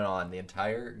kept going on the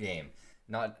entire game.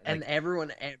 And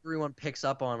everyone picks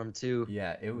up on them too.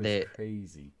 Yeah, it was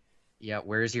crazy. Yeah,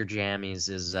 Where's Your Jammies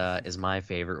is my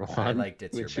favorite one. I liked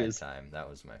It's Your Bedtime. That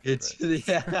was my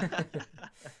favorite.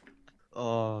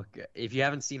 Oh, if you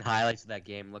haven't seen highlights of that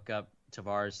game, look up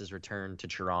Tavares' return to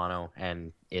Toronto,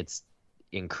 and it's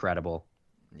incredible.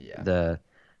 Yeah.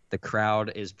 The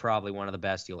crowd is probably one of the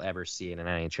best you'll ever see in an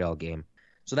NHL game.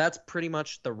 So that's pretty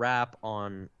much the wrap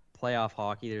on playoff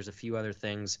hockey. There's a few other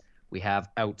things we have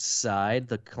outside.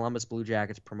 The Columbus Blue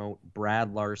Jackets promote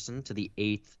Brad Larson to the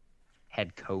 8th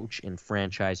head coach in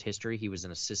franchise history. He was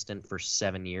an assistant for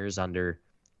 7 years under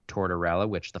Tortorella,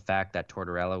 which the fact that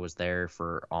Tortorella was there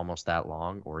for almost that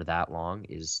long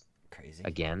is crazy.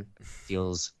 Again,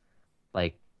 feels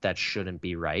like that shouldn't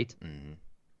be right.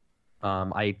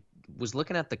 Mm-hmm. I was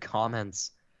looking at the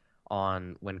comments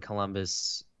on when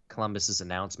Columbus's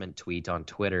announcement tweet on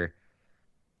Twitter,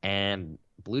 and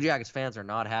Blue Jackets fans are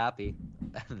not happy.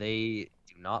 They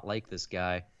do not like this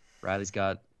guy. Riley's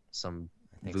got some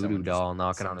voodoo doll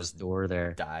knocking on his door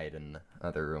there. Died in the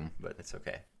other room, but it's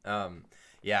okay.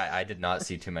 Yeah, I did not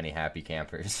see too many happy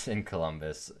campers in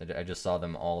Columbus. I just saw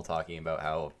them all talking about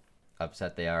how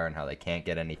upset they are and how they can't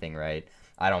get anything right.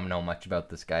 I don't know much about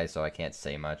this guy, so I can't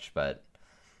say much, but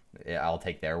I'll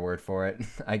take their word for it,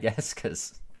 I guess,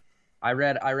 because I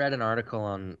read an article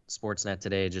on Sportsnet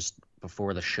today just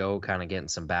before the show, kind of getting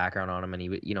some background on him, and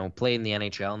he played in the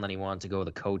NHL, and then he wanted to go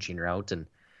the coaching route, and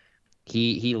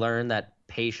he learned that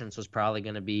patience was probably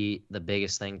going to be the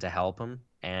biggest thing to help him,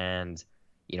 and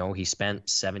he spent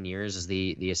 7 years as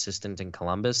the assistant in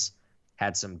Columbus,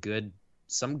 had some good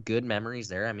memories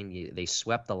there. I mean, they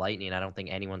swept the Lightning. I don't think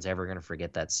anyone's ever going to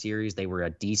forget that series. They were a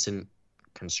decent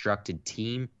constructed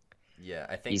team. Yeah,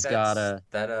 I think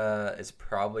that is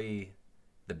probably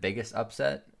the biggest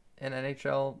upset in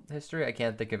NHL history. I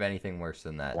can't think of anything worse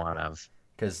than that. One of.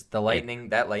 Because that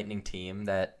Lightning team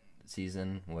that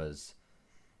season was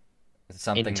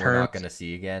something we're not going to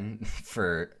see again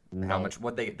for how much.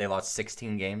 They lost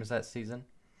 16 games that season.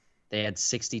 They had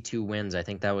 62 wins. I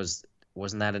think that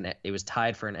wasn't that it was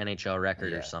tied for an NHL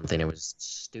record or something. It was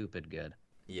stupid good.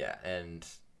 Yeah, and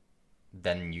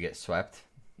then you get swept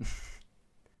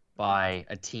by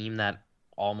a team that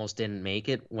almost didn't make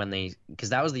it because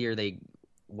that was the year they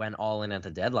went all in at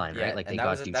the deadline, right? Like they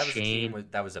got Duchesne. That was a team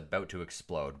that was about to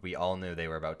explode. We all knew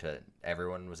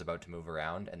everyone was about to move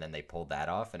around, and then they pulled that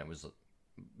off, and it was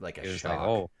like a shock. Like,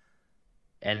 oh.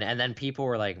 And then people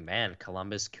were like, man,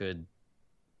 Columbus could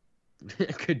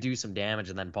do some damage,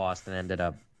 and then Boston ended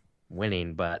up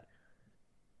winning. But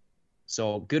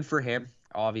so good for him.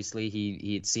 Obviously,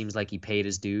 it seems like he paid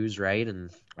his dues, right? And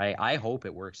I hope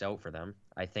it works out for them.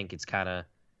 I think it's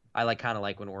I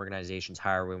like when organizations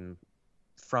hire him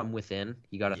from within.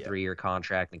 You got a 3-year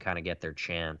contract and kind of get their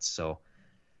chance. So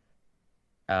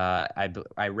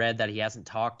I read that he hasn't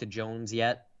talked to Jones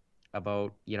yet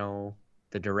about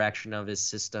the direction of his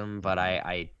system, but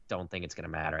I don't think it's going to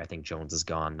matter. I think Jones is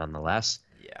gone nonetheless.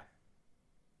 Yeah.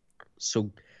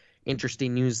 So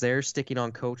interesting news there. Sticking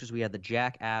on coaches, we had the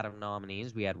Jack Adams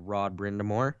nominees. We had Rod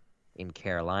Brind'Amour in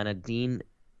Carolina. Dean,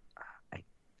 I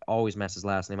always mess his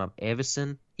last name up.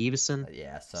 Evason?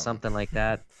 Yeah, something like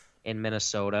that in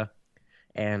Minnesota.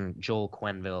 And Joel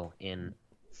Quenneville in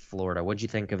Florida. What'd you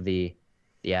think of the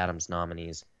Adams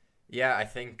nominees? Yeah, I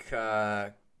think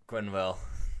Quenneville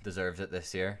deserves it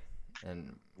this year,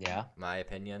 in my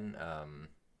opinion.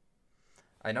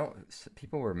 I know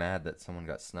people were mad that someone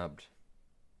got snubbed.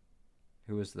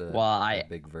 Who was the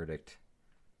big verdict?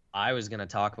 I was going to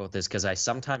talk about this because I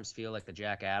sometimes feel like the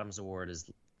Jack Adams Award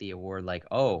is the award like,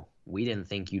 oh, we didn't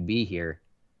think you'd be here.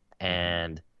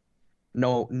 And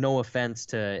no offense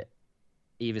to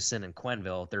Evason and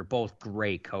Quenneville. They're both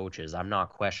great coaches. I'm not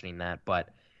questioning that. But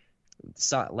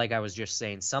like I was just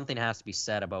saying, something has to be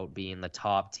said about being the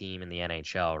top team in the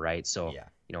NHL, right? So,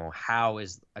 how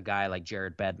is a guy like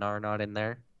Jared Bednar not in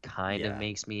there? Kind of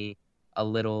makes me a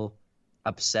little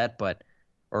upset,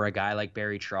 or a guy like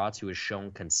Barry Trotz who has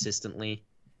shown consistently,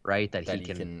 right, that he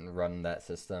can run that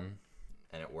system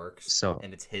and it works. So,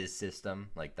 and it's his system,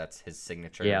 like that's his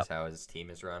signature. Is how his team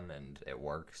is run, and it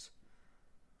works.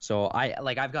 So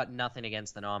I've got nothing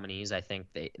against the nominees. I think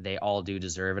they all do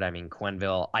deserve it. I mean,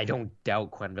 Quenneville, I don't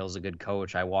doubt Quenneville's a good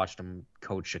coach. I watched him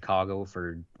coach Chicago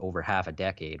for over half a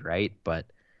decade, right? But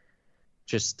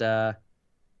just a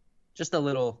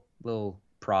little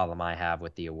problem I have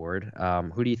with the award.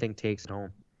 Who do you think takes it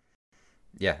home?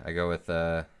 Yeah, I go with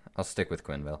I'll stick with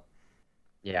Quenneville.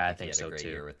 Yeah, I think so too. He had a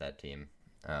great year with that team.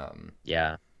 And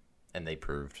they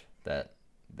proved that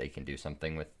they can do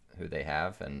something with who they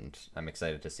have, and I'm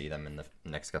excited to see them in the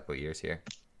next couple of years here.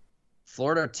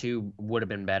 Florida too would have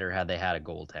been better had they had a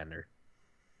goaltender.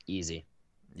 Easy.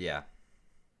 Yeah.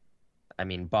 I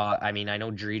mean, I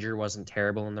know Driedger wasn't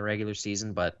terrible in the regular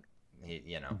season, but he's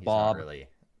not really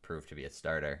proved to be a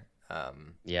starter.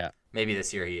 Maybe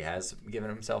this year he has given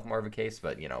himself more of a case,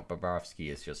 but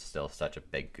Bobrovsky is just still such a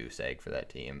big goose egg for that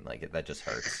team. Like that just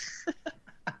hurts.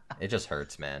 It just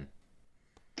hurts, man.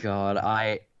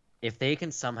 God, if they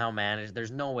can somehow manage,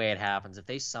 there's no way it happens. If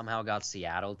they somehow got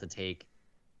Seattle to take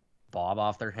Bob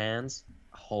off their hands,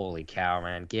 holy cow,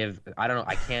 man! I don't know,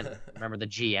 I can't remember the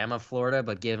GM of Florida,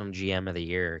 but give him GM of the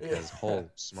year because holy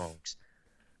smokes.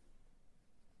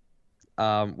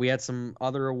 We had some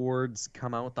other awards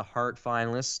come out. The Hart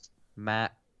finalists: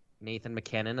 Nathan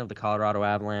McKinnon of the Colorado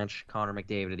Avalanche, Connor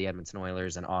McDavid of the Edmonton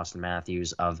Oilers, and Austin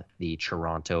Matthews of the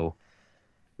Toronto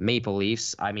Maple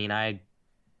Leafs. I mean, I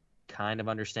kind of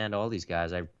understand all these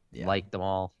guys. I like them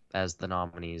all as the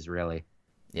nominees, really.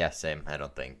 Yeah, same. I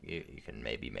don't think you can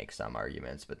maybe make some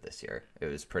arguments, but this year it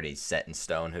was pretty set in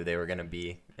stone who they were going to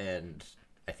be, and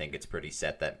I think it's pretty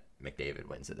set that McDavid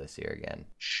wins it this year again.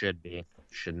 Should be.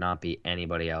 Should not be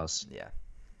anybody else. Yeah.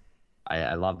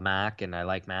 I love Mac and I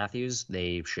like Matthews.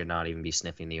 They should not even be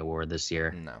sniffing the award this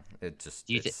year. No,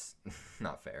 it's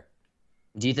not fair.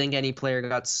 Do you think any player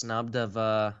got snubbed of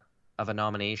a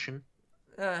nomination?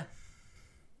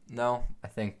 No, I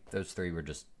think those three were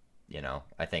just,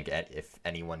 I think if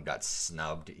anyone got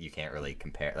snubbed, you can't really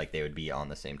compare. Like, they would be on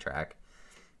the same track.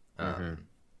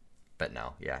 But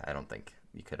no, yeah, I don't think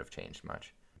you could have changed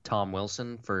much. Tom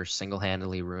Wilson for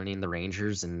single-handedly ruining the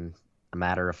Rangers in a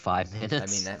matter of 5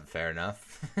 minutes. I mean, fair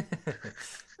enough.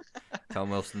 Tom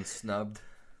Wilson snubbed.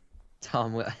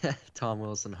 Tom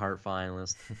Wilson Hart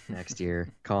finalist next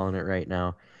year, calling it right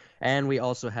now. And we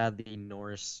also had the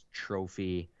Norris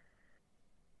Trophy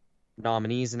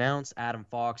nominees announced. Adam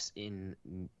Fox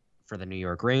for the New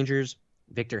York Rangers,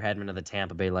 Victor Hedman of the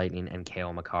Tampa Bay Lightning, and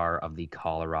Cale Makar of the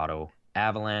Colorado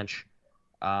Avalanche.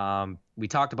 We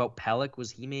talked about Pelech.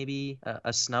 Was he maybe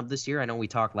a snub this year? I know we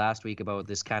talked last week about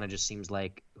this. Kind of just seems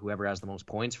like whoever has the most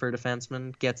points for a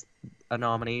defenseman gets a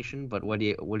nomination. But what do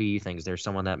you think? Is there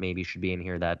someone that maybe should be in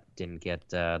here that didn't get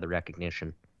the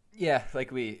recognition? Yeah,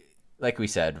 like we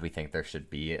said, we think there should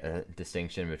be a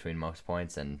distinction between most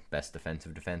points and best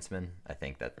defensive defenseman. I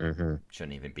think that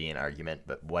shouldn't even be an argument,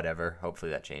 but whatever.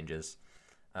 Hopefully that changes.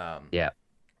 Yeah.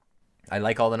 I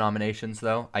like all the nominations,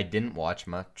 though. I didn't watch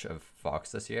much of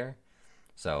Fox this year,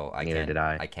 so Neither did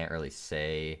I. I can't really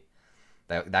say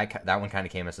that one kind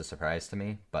of came as a surprise to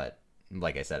me. But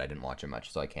like I said, I didn't watch it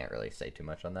much, so I can't really say too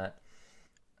much on that.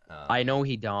 I know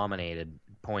he dominated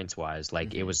points wise.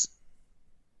 Like it was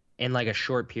in like a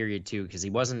short period too, because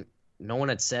no one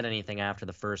had said anything after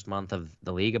the first month of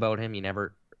the league about him.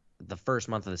 The first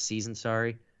month of the season,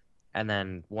 sorry. And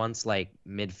then once like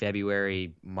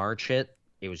mid-February, March hit,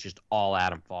 it was just all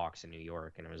Adam Fox in New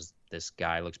York, and it was, this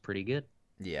guy looks pretty good.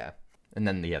 Yeah. And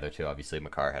then the other two, obviously,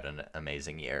 Makar had an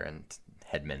amazing year, and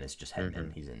Hedman is just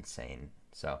Hedman. He's insane.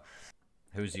 So,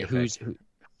 who's your pick?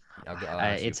 I'll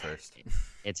ask you first.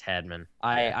 It's Hedman.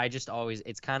 I just always,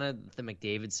 it's kind of the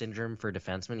McDavid syndrome for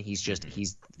defensemen. He's just,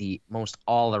 he's the most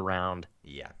all-around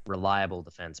reliable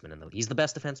defenseman he's the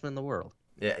best defenseman in the world.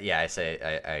 Yeah,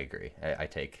 I agree. I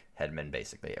take Hedman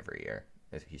basically every year.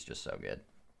 He's just so good.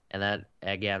 And that,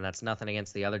 again, that's nothing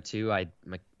against the other two.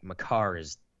 Makar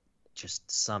is just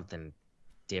something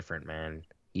different, man.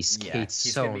 He skates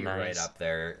he's so gonna be nice. Right up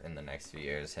there in the next few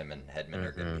years. Him and Hedman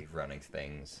are going to be running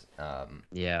things.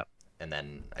 Yeah. And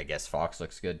then I guess Fox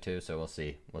looks good too, so we'll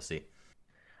see.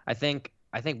 I think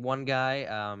one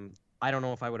guy, I don't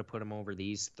know if I would have put him over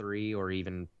these three or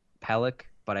even Pelech,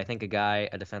 but I think a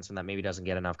defenseman that maybe doesn't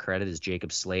get enough credit is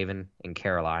Jacob Slavin in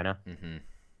Carolina.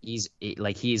 He's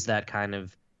that kind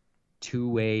of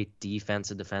two-way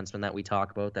defensive defenseman that we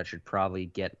talk about that should probably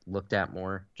get looked at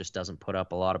more. Just doesn't put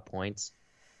up a lot of points,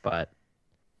 but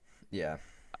yeah,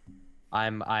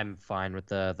 I'm fine with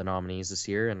the nominees this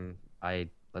year, and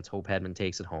let's hope Hedman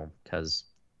takes it home because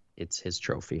it's his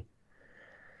trophy.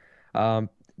 There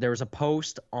was a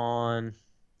post on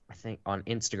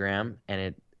Instagram, and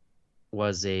it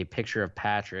was a picture of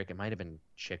Patrick. It might have been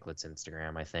Chiclet's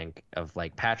Instagram, I think, of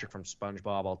like Patrick from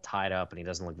SpongeBob all tied up, and he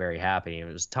doesn't look very happy. And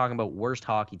it was talking about worst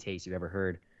hockey takes you've ever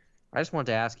heard. I just wanted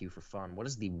to ask you for fun, what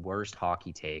is the worst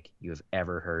hockey take you have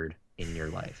ever heard in your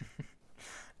life?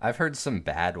 I've heard some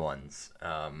bad ones.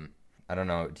 I don't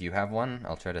know. Do you have one?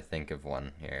 I'll try to think of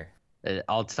one here.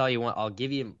 I'll tell you one. I'll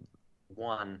give you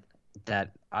one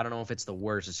that I don't know if it's the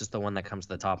worst. It's just the one that comes to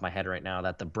the top of my head right now,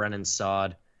 that the Brennan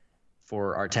Saad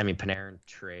for Artemi Panarin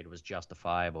trade was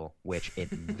justifiable, which it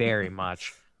very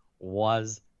much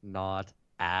was not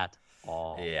at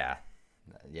all. Yeah,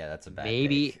 that's a bad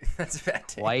maybe take. That's a bad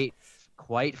take.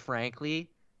 Quite frankly,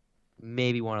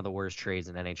 maybe one of the worst trades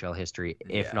in NHL history,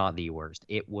 if not the worst.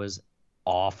 It was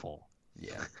awful.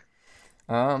 Yeah.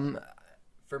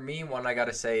 For me, one I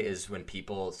gotta say is when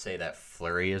people say that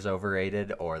Fleury is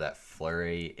overrated or that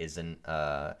Fleury isn't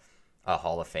a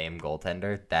Hall of Fame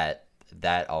goaltender.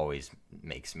 That always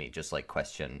makes me just like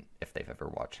question if they've ever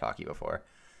watched hockey before.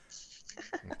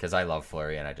 Because I love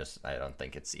Fleury, and I don't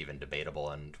think it's even debatable.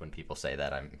 And when people say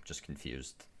that, I'm just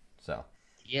confused. So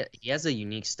he has a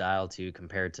unique style too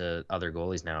compared to other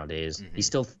goalies nowadays. He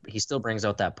still brings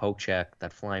out that poke check,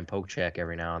 that flying poke check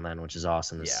every now and then, which is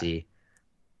awesome to see.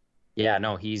 Yeah,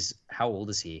 no, how old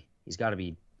is he? He's got to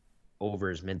be over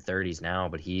his mid-30s now,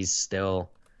 but he's a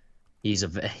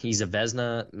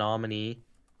Vezina nominee,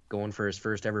 going for his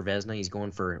first ever Vezina. He's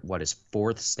going for his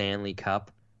fourth Stanley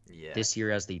Cup this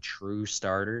year as the true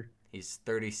starter. He's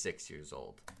 36 years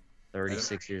old.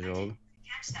 36 years old.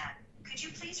 Catch that. Could you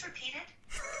please repeat it?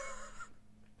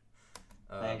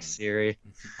 Thanks, Siri.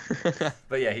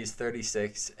 But yeah, he's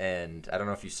 36, and I don't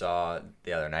know if you saw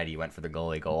the other night he went for the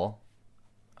goalie goal.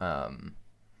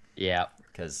 Yeah.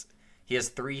 Because he has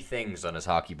 3 things on his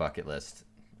hockey bucket list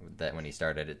that when he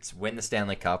started. It's win the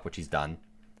Stanley Cup, which he's done.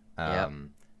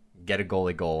 Get a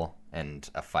goalie goal, and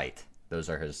a fight. Those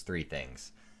are his 3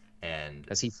 things. And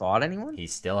Has he fought anyone? he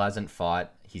still hasn't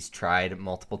fought. He's tried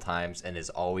multiple times and is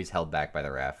always held back by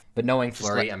the ref. But knowing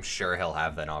Fleury, I'm sure he'll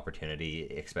have an opportunity,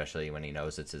 especially when he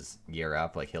knows it's his year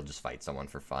up. Like, he'll just fight someone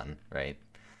for fun, right?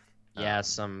 Yeah,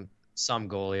 some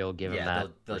goalie will give him that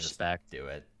they'll respect. just do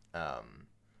it.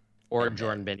 Or and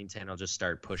Jordan Bennington will just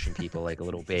start pushing people like a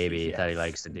little baby Yeah. that he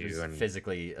likes to Just do. And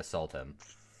physically assault him.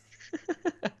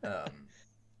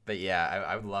 But yeah,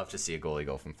 I would love to see a goalie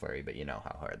go from Fleury, but you know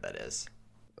how hard that is.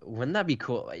 wouldn't that be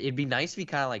cool? It'd be nice if he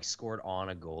kind of like scored on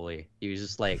a goalie. He was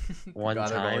just like one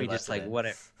Got a time, goalie he just left like it what?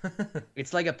 in.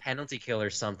 It's like a penalty kill or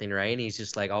something, right? And he's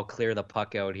just like, I'll clear the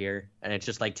puck out here, and it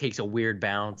just like takes a weird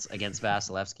bounce against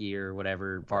Vasilevsky or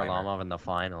whatever Varlamov in the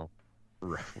final.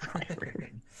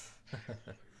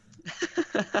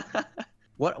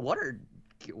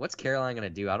 What's Carolina gonna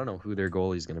do? I don't know who their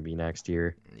goalie's gonna be next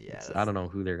year. Yeah, I don't know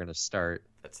who they're gonna start.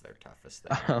 That's their toughest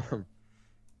thing.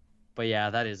 But yeah,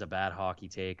 that is a bad hockey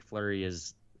take. Fleury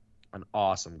is an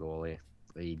awesome goalie.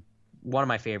 One of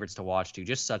my favorites to watch too.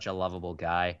 Just such a lovable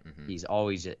guy. Mhm. He's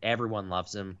always, everyone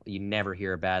loves him. You never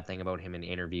hear a bad thing about him in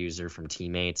interviews or from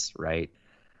teammates, right?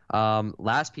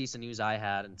 Last piece of news I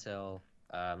had until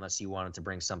unless you wanted to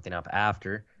bring something up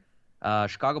after.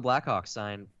 Chicago Blackhawks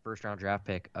signed first round draft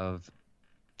pick of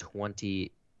the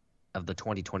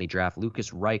 2020 draft,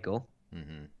 Lucas Reichel,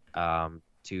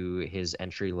 to his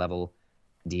entry level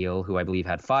deal, who I believe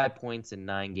had 5 points in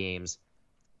 9 games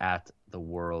at the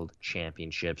World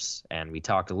Championships. And we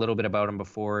talked a little bit about him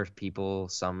before.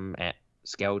 Some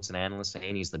scouts and analysts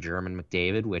saying he's the German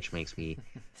McDavid, which makes me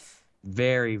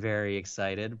very, very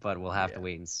excited, but we'll have to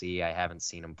wait and see. I haven't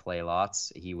seen him play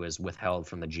lots. He was withheld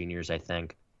from the juniors, I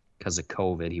think, because of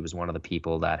COVID. He was one of the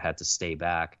people that had to stay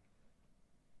back.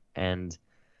 And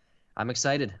I'm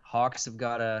excited. Hawks have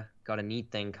got a neat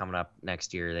thing coming up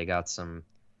next year.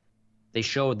 They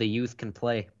showed the youth can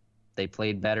play. They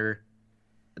played better.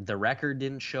 The record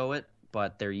didn't show it,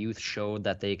 but their youth showed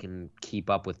that they can keep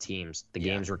up with teams. The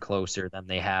games were closer than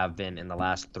they have been in the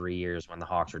last 3 years when the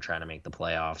Hawks were trying to make the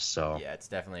playoffs. So Yeah, it's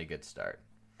definitely a good start.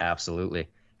 absolutely.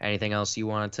 Anything else you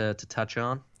wanted to touch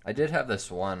on? I did have this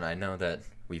one. I know that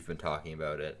we've been talking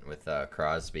about it with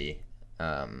Crosby,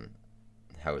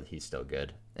 how he's still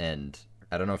good. And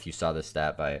I don't know if you saw this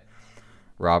stat by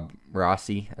Rob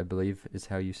Rossi, I believe is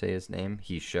how you say his name.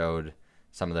 He showed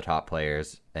some of the top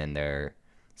players and their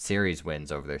series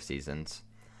wins over their seasons.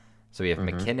 So we have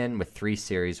McKinnon with 3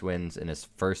 series wins in his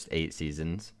first 8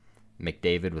 seasons,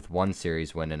 McDavid with 1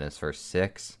 series win in his first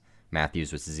 6,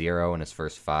 Matthews with 0 in his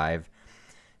first 5,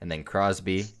 and then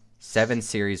Crosby, 7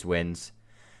 series wins,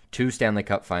 2 Stanley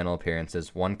Cup final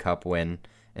appearances, 1 cup win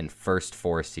in first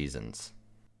 4 seasons.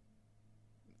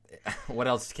 What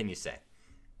else can you say?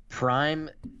 Prime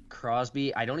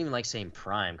Crosby. I don't even like saying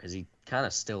prime because he kind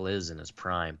of still is in his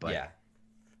prime, but Yeah.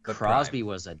 But Crosby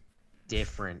was a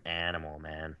different animal,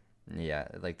 man. Yeah,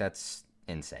 like that's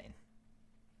insane.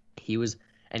 He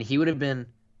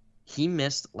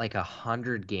missed like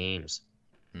 100 games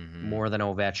more than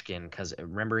Ovechkin, because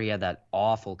remember he had that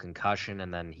awful concussion,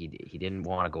 and then he didn't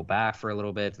want to go back for a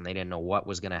little bit, and they didn't know what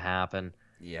was going to happen.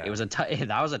 Yeah. It was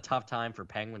that was a tough time for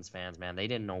Penguins fans, man. They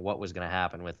didn't know what was going to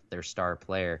happen with their star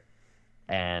player,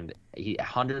 and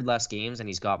 100 less games, and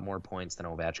he's got more points than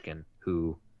Ovechkin,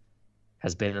 who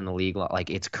has been in the league.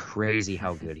 Like, it's crazy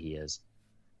how good he is.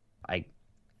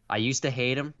 I used to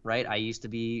hate him, right? I used to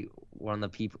be one of the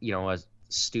people, a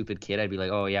stupid kid. I'd be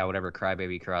like, oh yeah, whatever,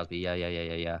 crybaby Crosby,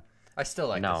 yeah. I still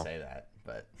like No. to say that,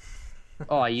 but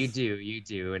Oh, you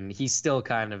do, and he still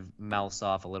kind of mouths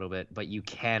off a little bit, but you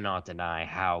cannot deny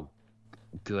how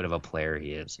good of a player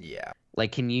he is. yeah.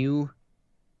 Like,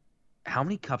 how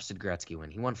many cups did Gretzky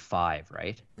win? He won 5,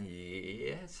 right?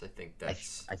 Yes, I think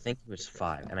that's I think it was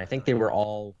 5, and I think they were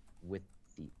all with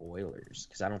the Oilers,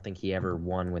 because I don't think he ever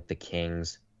won with the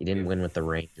Kings. He didn't win with the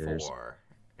Rangers. 4,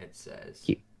 it says.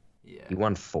 He Yeah.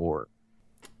 won 4.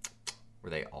 Were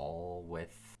they all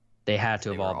with They had to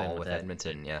They have were all been all with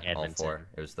Edmonton, yeah, all 4.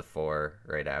 It was the 4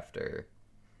 right after,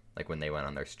 like when they went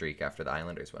on their streak after the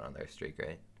Islanders went on their streak,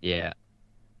 right? Yeah.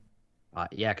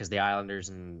 Yeah, because the Islanders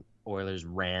and Oilers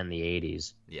ran the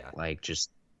 80s. Yeah. Like,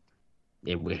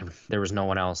 there was no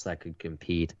one else that could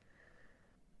compete.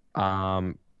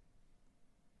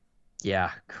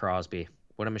 Yeah, Crosby.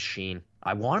 What a machine.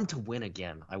 I want him to win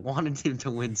again. I wanted him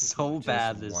to win so Just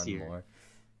bad this one year. more.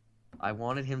 I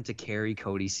wanted him to carry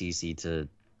Cody Ceci to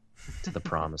the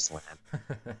promised land.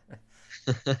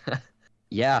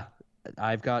 Yeah,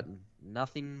 I've got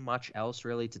nothing much else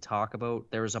really to talk about.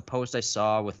 There was a post I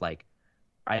saw with, like,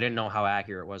 I didn't know how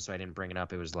accurate it was, so I didn't bring it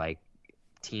up. It was like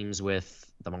teams with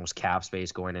the most cap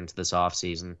space going into this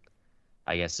offseason.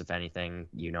 I guess if anything,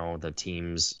 the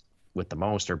teams with the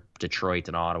most are Detroit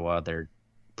and Ottawa. Their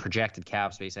projected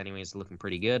cap space, anyways, is looking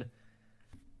pretty good.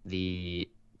 The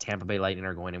Tampa Bay Lightning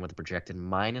are going in with a projected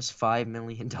 -$5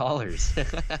 million.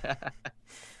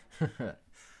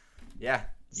 Yeah,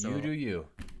 So- you do you,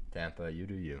 Tampa. You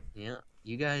do you. Yeah,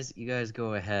 you guys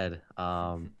go ahead.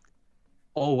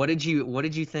 What did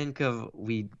you think of?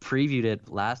 We previewed it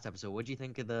last episode. What did you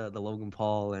think of the Logan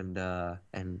Paul and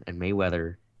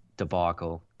Mayweather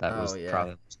debacle? That was Yeah.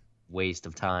 probably the most waste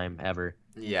of time ever.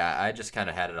 Yeah, I just kind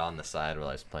of had it on the side while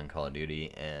I was playing Call of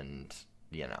Duty, and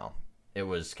it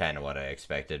was kind of what I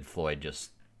expected. Floyd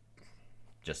just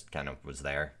kind of was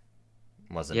there,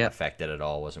 wasn't Yeah. affected at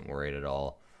all, wasn't worried at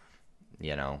all.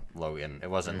 Logan, it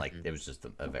wasn't like it was just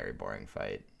a very boring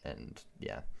fight, and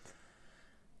yeah,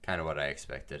 kind of what I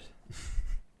expected.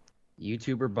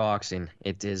 YouTuber boxing,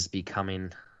 it is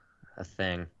becoming a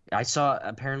thing. I saw,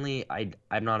 apparently,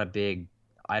 I'm not a big,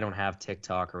 I don't have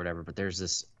TikTok or whatever, but there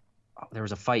was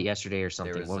a fight yesterday or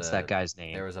something. What's that guy's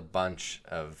name? There was a bunch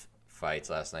of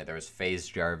fights last night. There was FaZe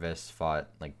Jarvis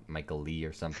fought like Michael Lee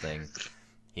or something.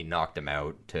 He knocked him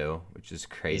out too, which is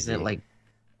crazy. Isn't it like,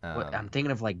 I'm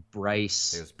thinking of like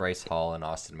Bryce. There's Bryce Hall and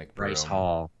Austin McBroom. Bryce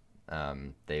Hall.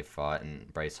 They fought,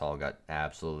 and Bryce Hall got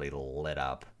absolutely lit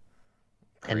up.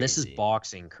 And this is Crazy.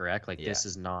 boxing, correct? Like, this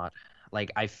is not, like,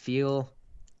 I feel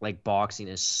like boxing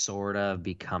is sort of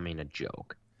becoming a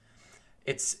joke.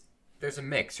 There's a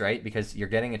mix, right? Because you're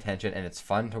getting attention, and it's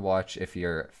fun to watch if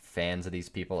you're fans of these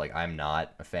people. Like, I'm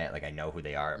not a fan. Like, I know who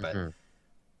they are, but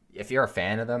if you're a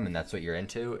fan of them and that's what you're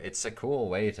into, it's a cool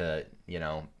way to,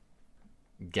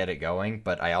 get it going.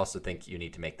 But I also think you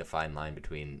need to make the fine line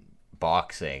between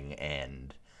boxing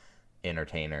and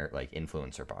entertainer, like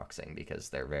influencer boxing, because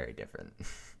they're very different.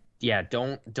 Yeah,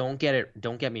 don't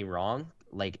get me wrong.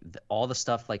 Like, all the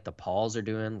stuff like the Pauls are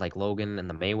doing, like Logan and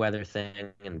the Mayweather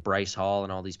thing and Bryce Hall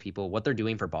and all these people, what they're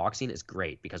doing for boxing is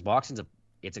great, because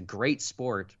it's a great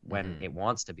sport when it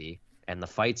wants to be, and the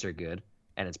fights are good,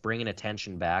 and it's bringing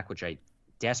attention back, which I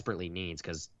desperately needs,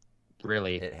 because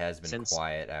really It has been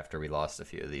quiet after we lost a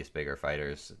few of these bigger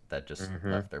fighters that just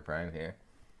left their prime here.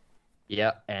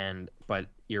 Yeah, but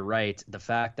you're right. The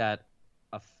fact that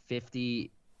a 50-0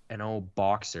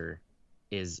 boxer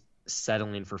is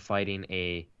settling for fighting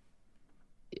a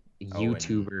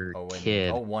YouTuber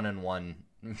kid. 1-1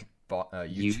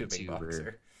 YouTubing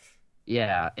boxer.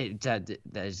 Yeah,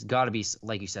 there's got to be,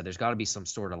 like you said, there's got to be some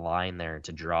sort of line there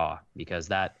to draw, because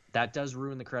that does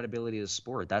ruin the credibility of the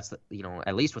sport. That's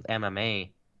at least with MMA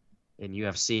and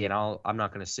UFC, and I'm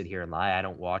not going to sit here and lie. I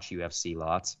don't watch UFC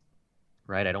lots,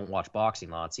 right? I don't watch boxing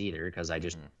lots either, because I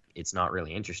just it's not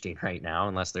really interesting right now,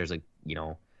 unless there's a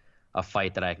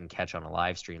fight that I can catch on a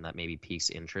live stream that maybe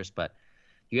piques interest. But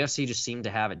UFC just seemed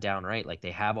to have it down right. Like,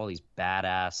 they have all these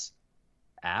badass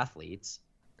athletes,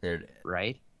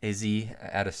 right? Izzy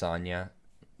Adesanya,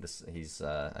 he's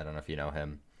I don't know if you know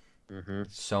him.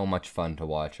 So much fun to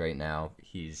watch right now.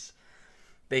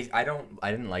 I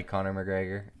didn't like Conor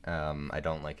McGregor. I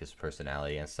don't like his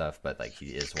personality and stuff, but like, he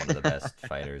is one of the best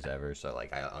fighters ever. So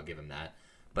like, I'll give him that.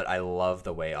 But I love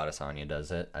the way Adesanya does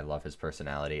it. I love his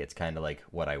personality. It's kind of like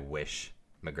what I wish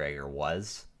McGregor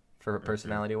was for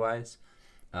personality wise.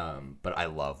 But I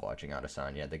love watching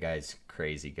Adesanya. The guy's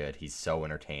crazy good. He's so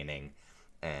entertaining,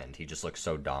 and he just looks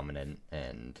so dominant,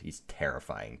 and he's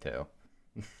terrifying too.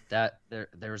 That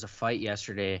there was a fight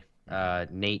yesterday.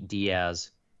 Nate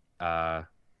Diaz,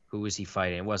 who was he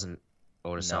fighting? It wasn't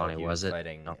Adesanya, he was it?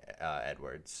 Fighting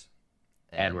Edwards.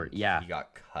 Edward, yeah. He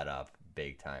got cut up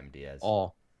big time, Diaz.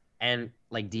 Oh, and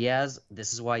like Diaz,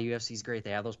 this is why UFC's great. They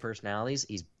have those personalities.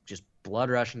 He's just blood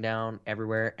rushing down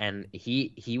everywhere, and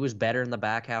he was better in the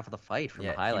back half of the fight from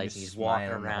the highlights. He was He's walking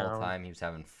smiling around the whole time. He was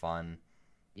having fun.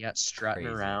 Yeah, strutting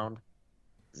Crazy. around.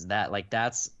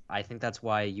 I think that's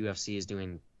why UFC is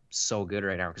doing so good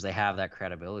right now, because they have that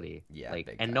credibility. Yeah, like,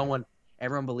 big and time.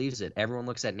 everyone believes it. Everyone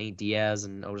looks at Nate Diaz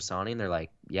and Adesanya, and they're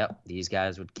like, "Yep, these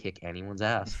guys would kick anyone's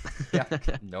ass." Yeah,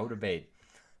 no debate.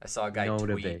 I saw a guy tweet,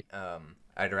 debate.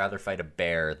 I'd rather fight a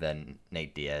bear than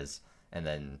Nate Diaz. And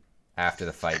then after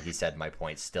the fight, he said, my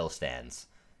point still stands.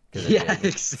 Yeah,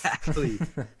 exactly.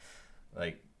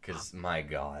 Like, because, my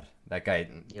God, that guy,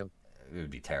 Yep. it would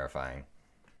be terrifying.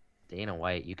 Dana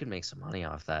White, you could make some money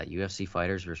off that. UFC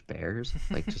fighters versus bears.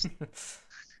 Like, just,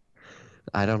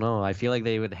 I don't know. I feel like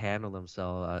they would handle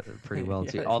themselves pretty well,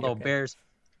 too. Yeah, Although yeah. bears,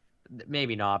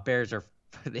 maybe not. Bears are,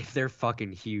 if they're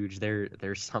fucking huge,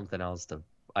 they're something else to.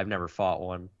 I've never fought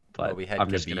one, but Well, we had I'm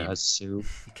just gonna Khabib. assume.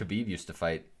 Khabib used to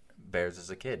fight bears as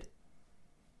a kid.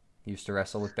 He used to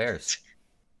wrestle with bears.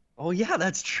 Oh yeah,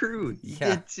 that's true. He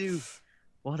Yeah. did too.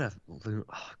 What a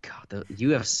oh god, the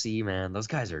UFC, man, those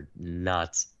guys are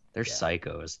nuts. They're Yeah.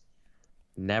 psychos.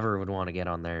 Never would want to get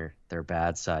on their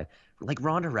bad side. Like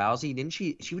Ronda Rousey, didn't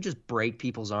she? She would just break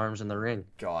people's arms in the ring.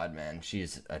 God, man,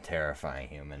 she's a terrifying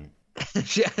human.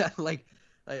 Yeah, like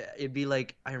it'd be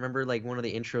like I remember like one of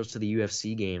the intros to the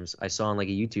UFC games I saw on like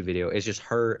a YouTube video. It's just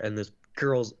her and this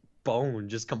girl's bone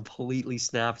just completely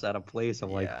snaps out of place.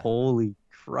 I'm like, Yeah. holy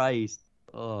Christ!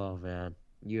 Oh man,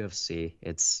 UFC,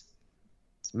 it's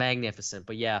magnificent.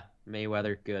 But yeah,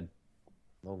 Mayweather, good.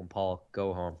 Logan Paul,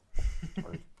 go home.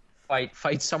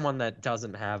 Fight someone that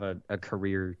doesn't have a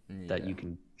career that Yeah. you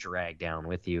can drag down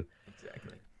with you.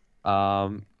 Exactly.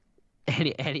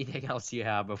 Anything else you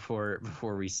have before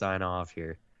we sign off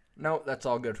here? No, that's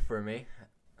all good for me.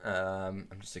 I'm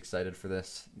just excited for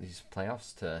these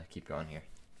playoffs to keep going here.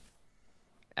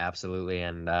 Absolutely,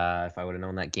 and if I would have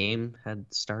known that game had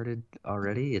started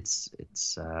already, it's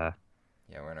Yeah,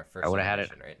 we're in our first I would've had it.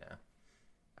 elimination right now.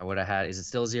 I would have had. Is it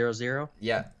still 0-0?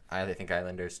 Yeah, I think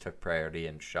Islanders took priority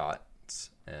in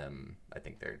shots. I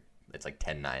think it's like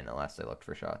 10-9 the last I looked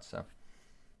for shots. So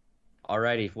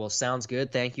Alrighty, well, sounds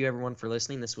good. Thank you everyone for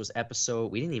listening. This was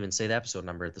episode. We didn't even say the episode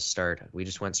number at the start. We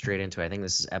just went straight into it. I think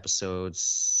this is episode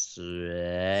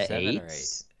 8. 7 or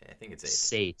 8. I think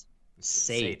it's 8.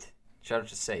 Sate. Shout out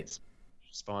to Sate.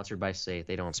 Sponsored by Sate.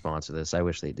 They don't sponsor this. I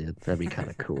wish they did. That'd be kind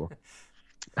of cool.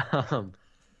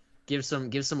 Give some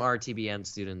RTBN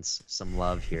students some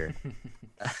love here,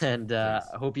 and I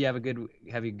hope you have a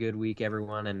good week,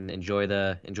 everyone, and enjoy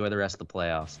the rest of the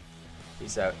playoffs.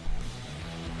 Peace out.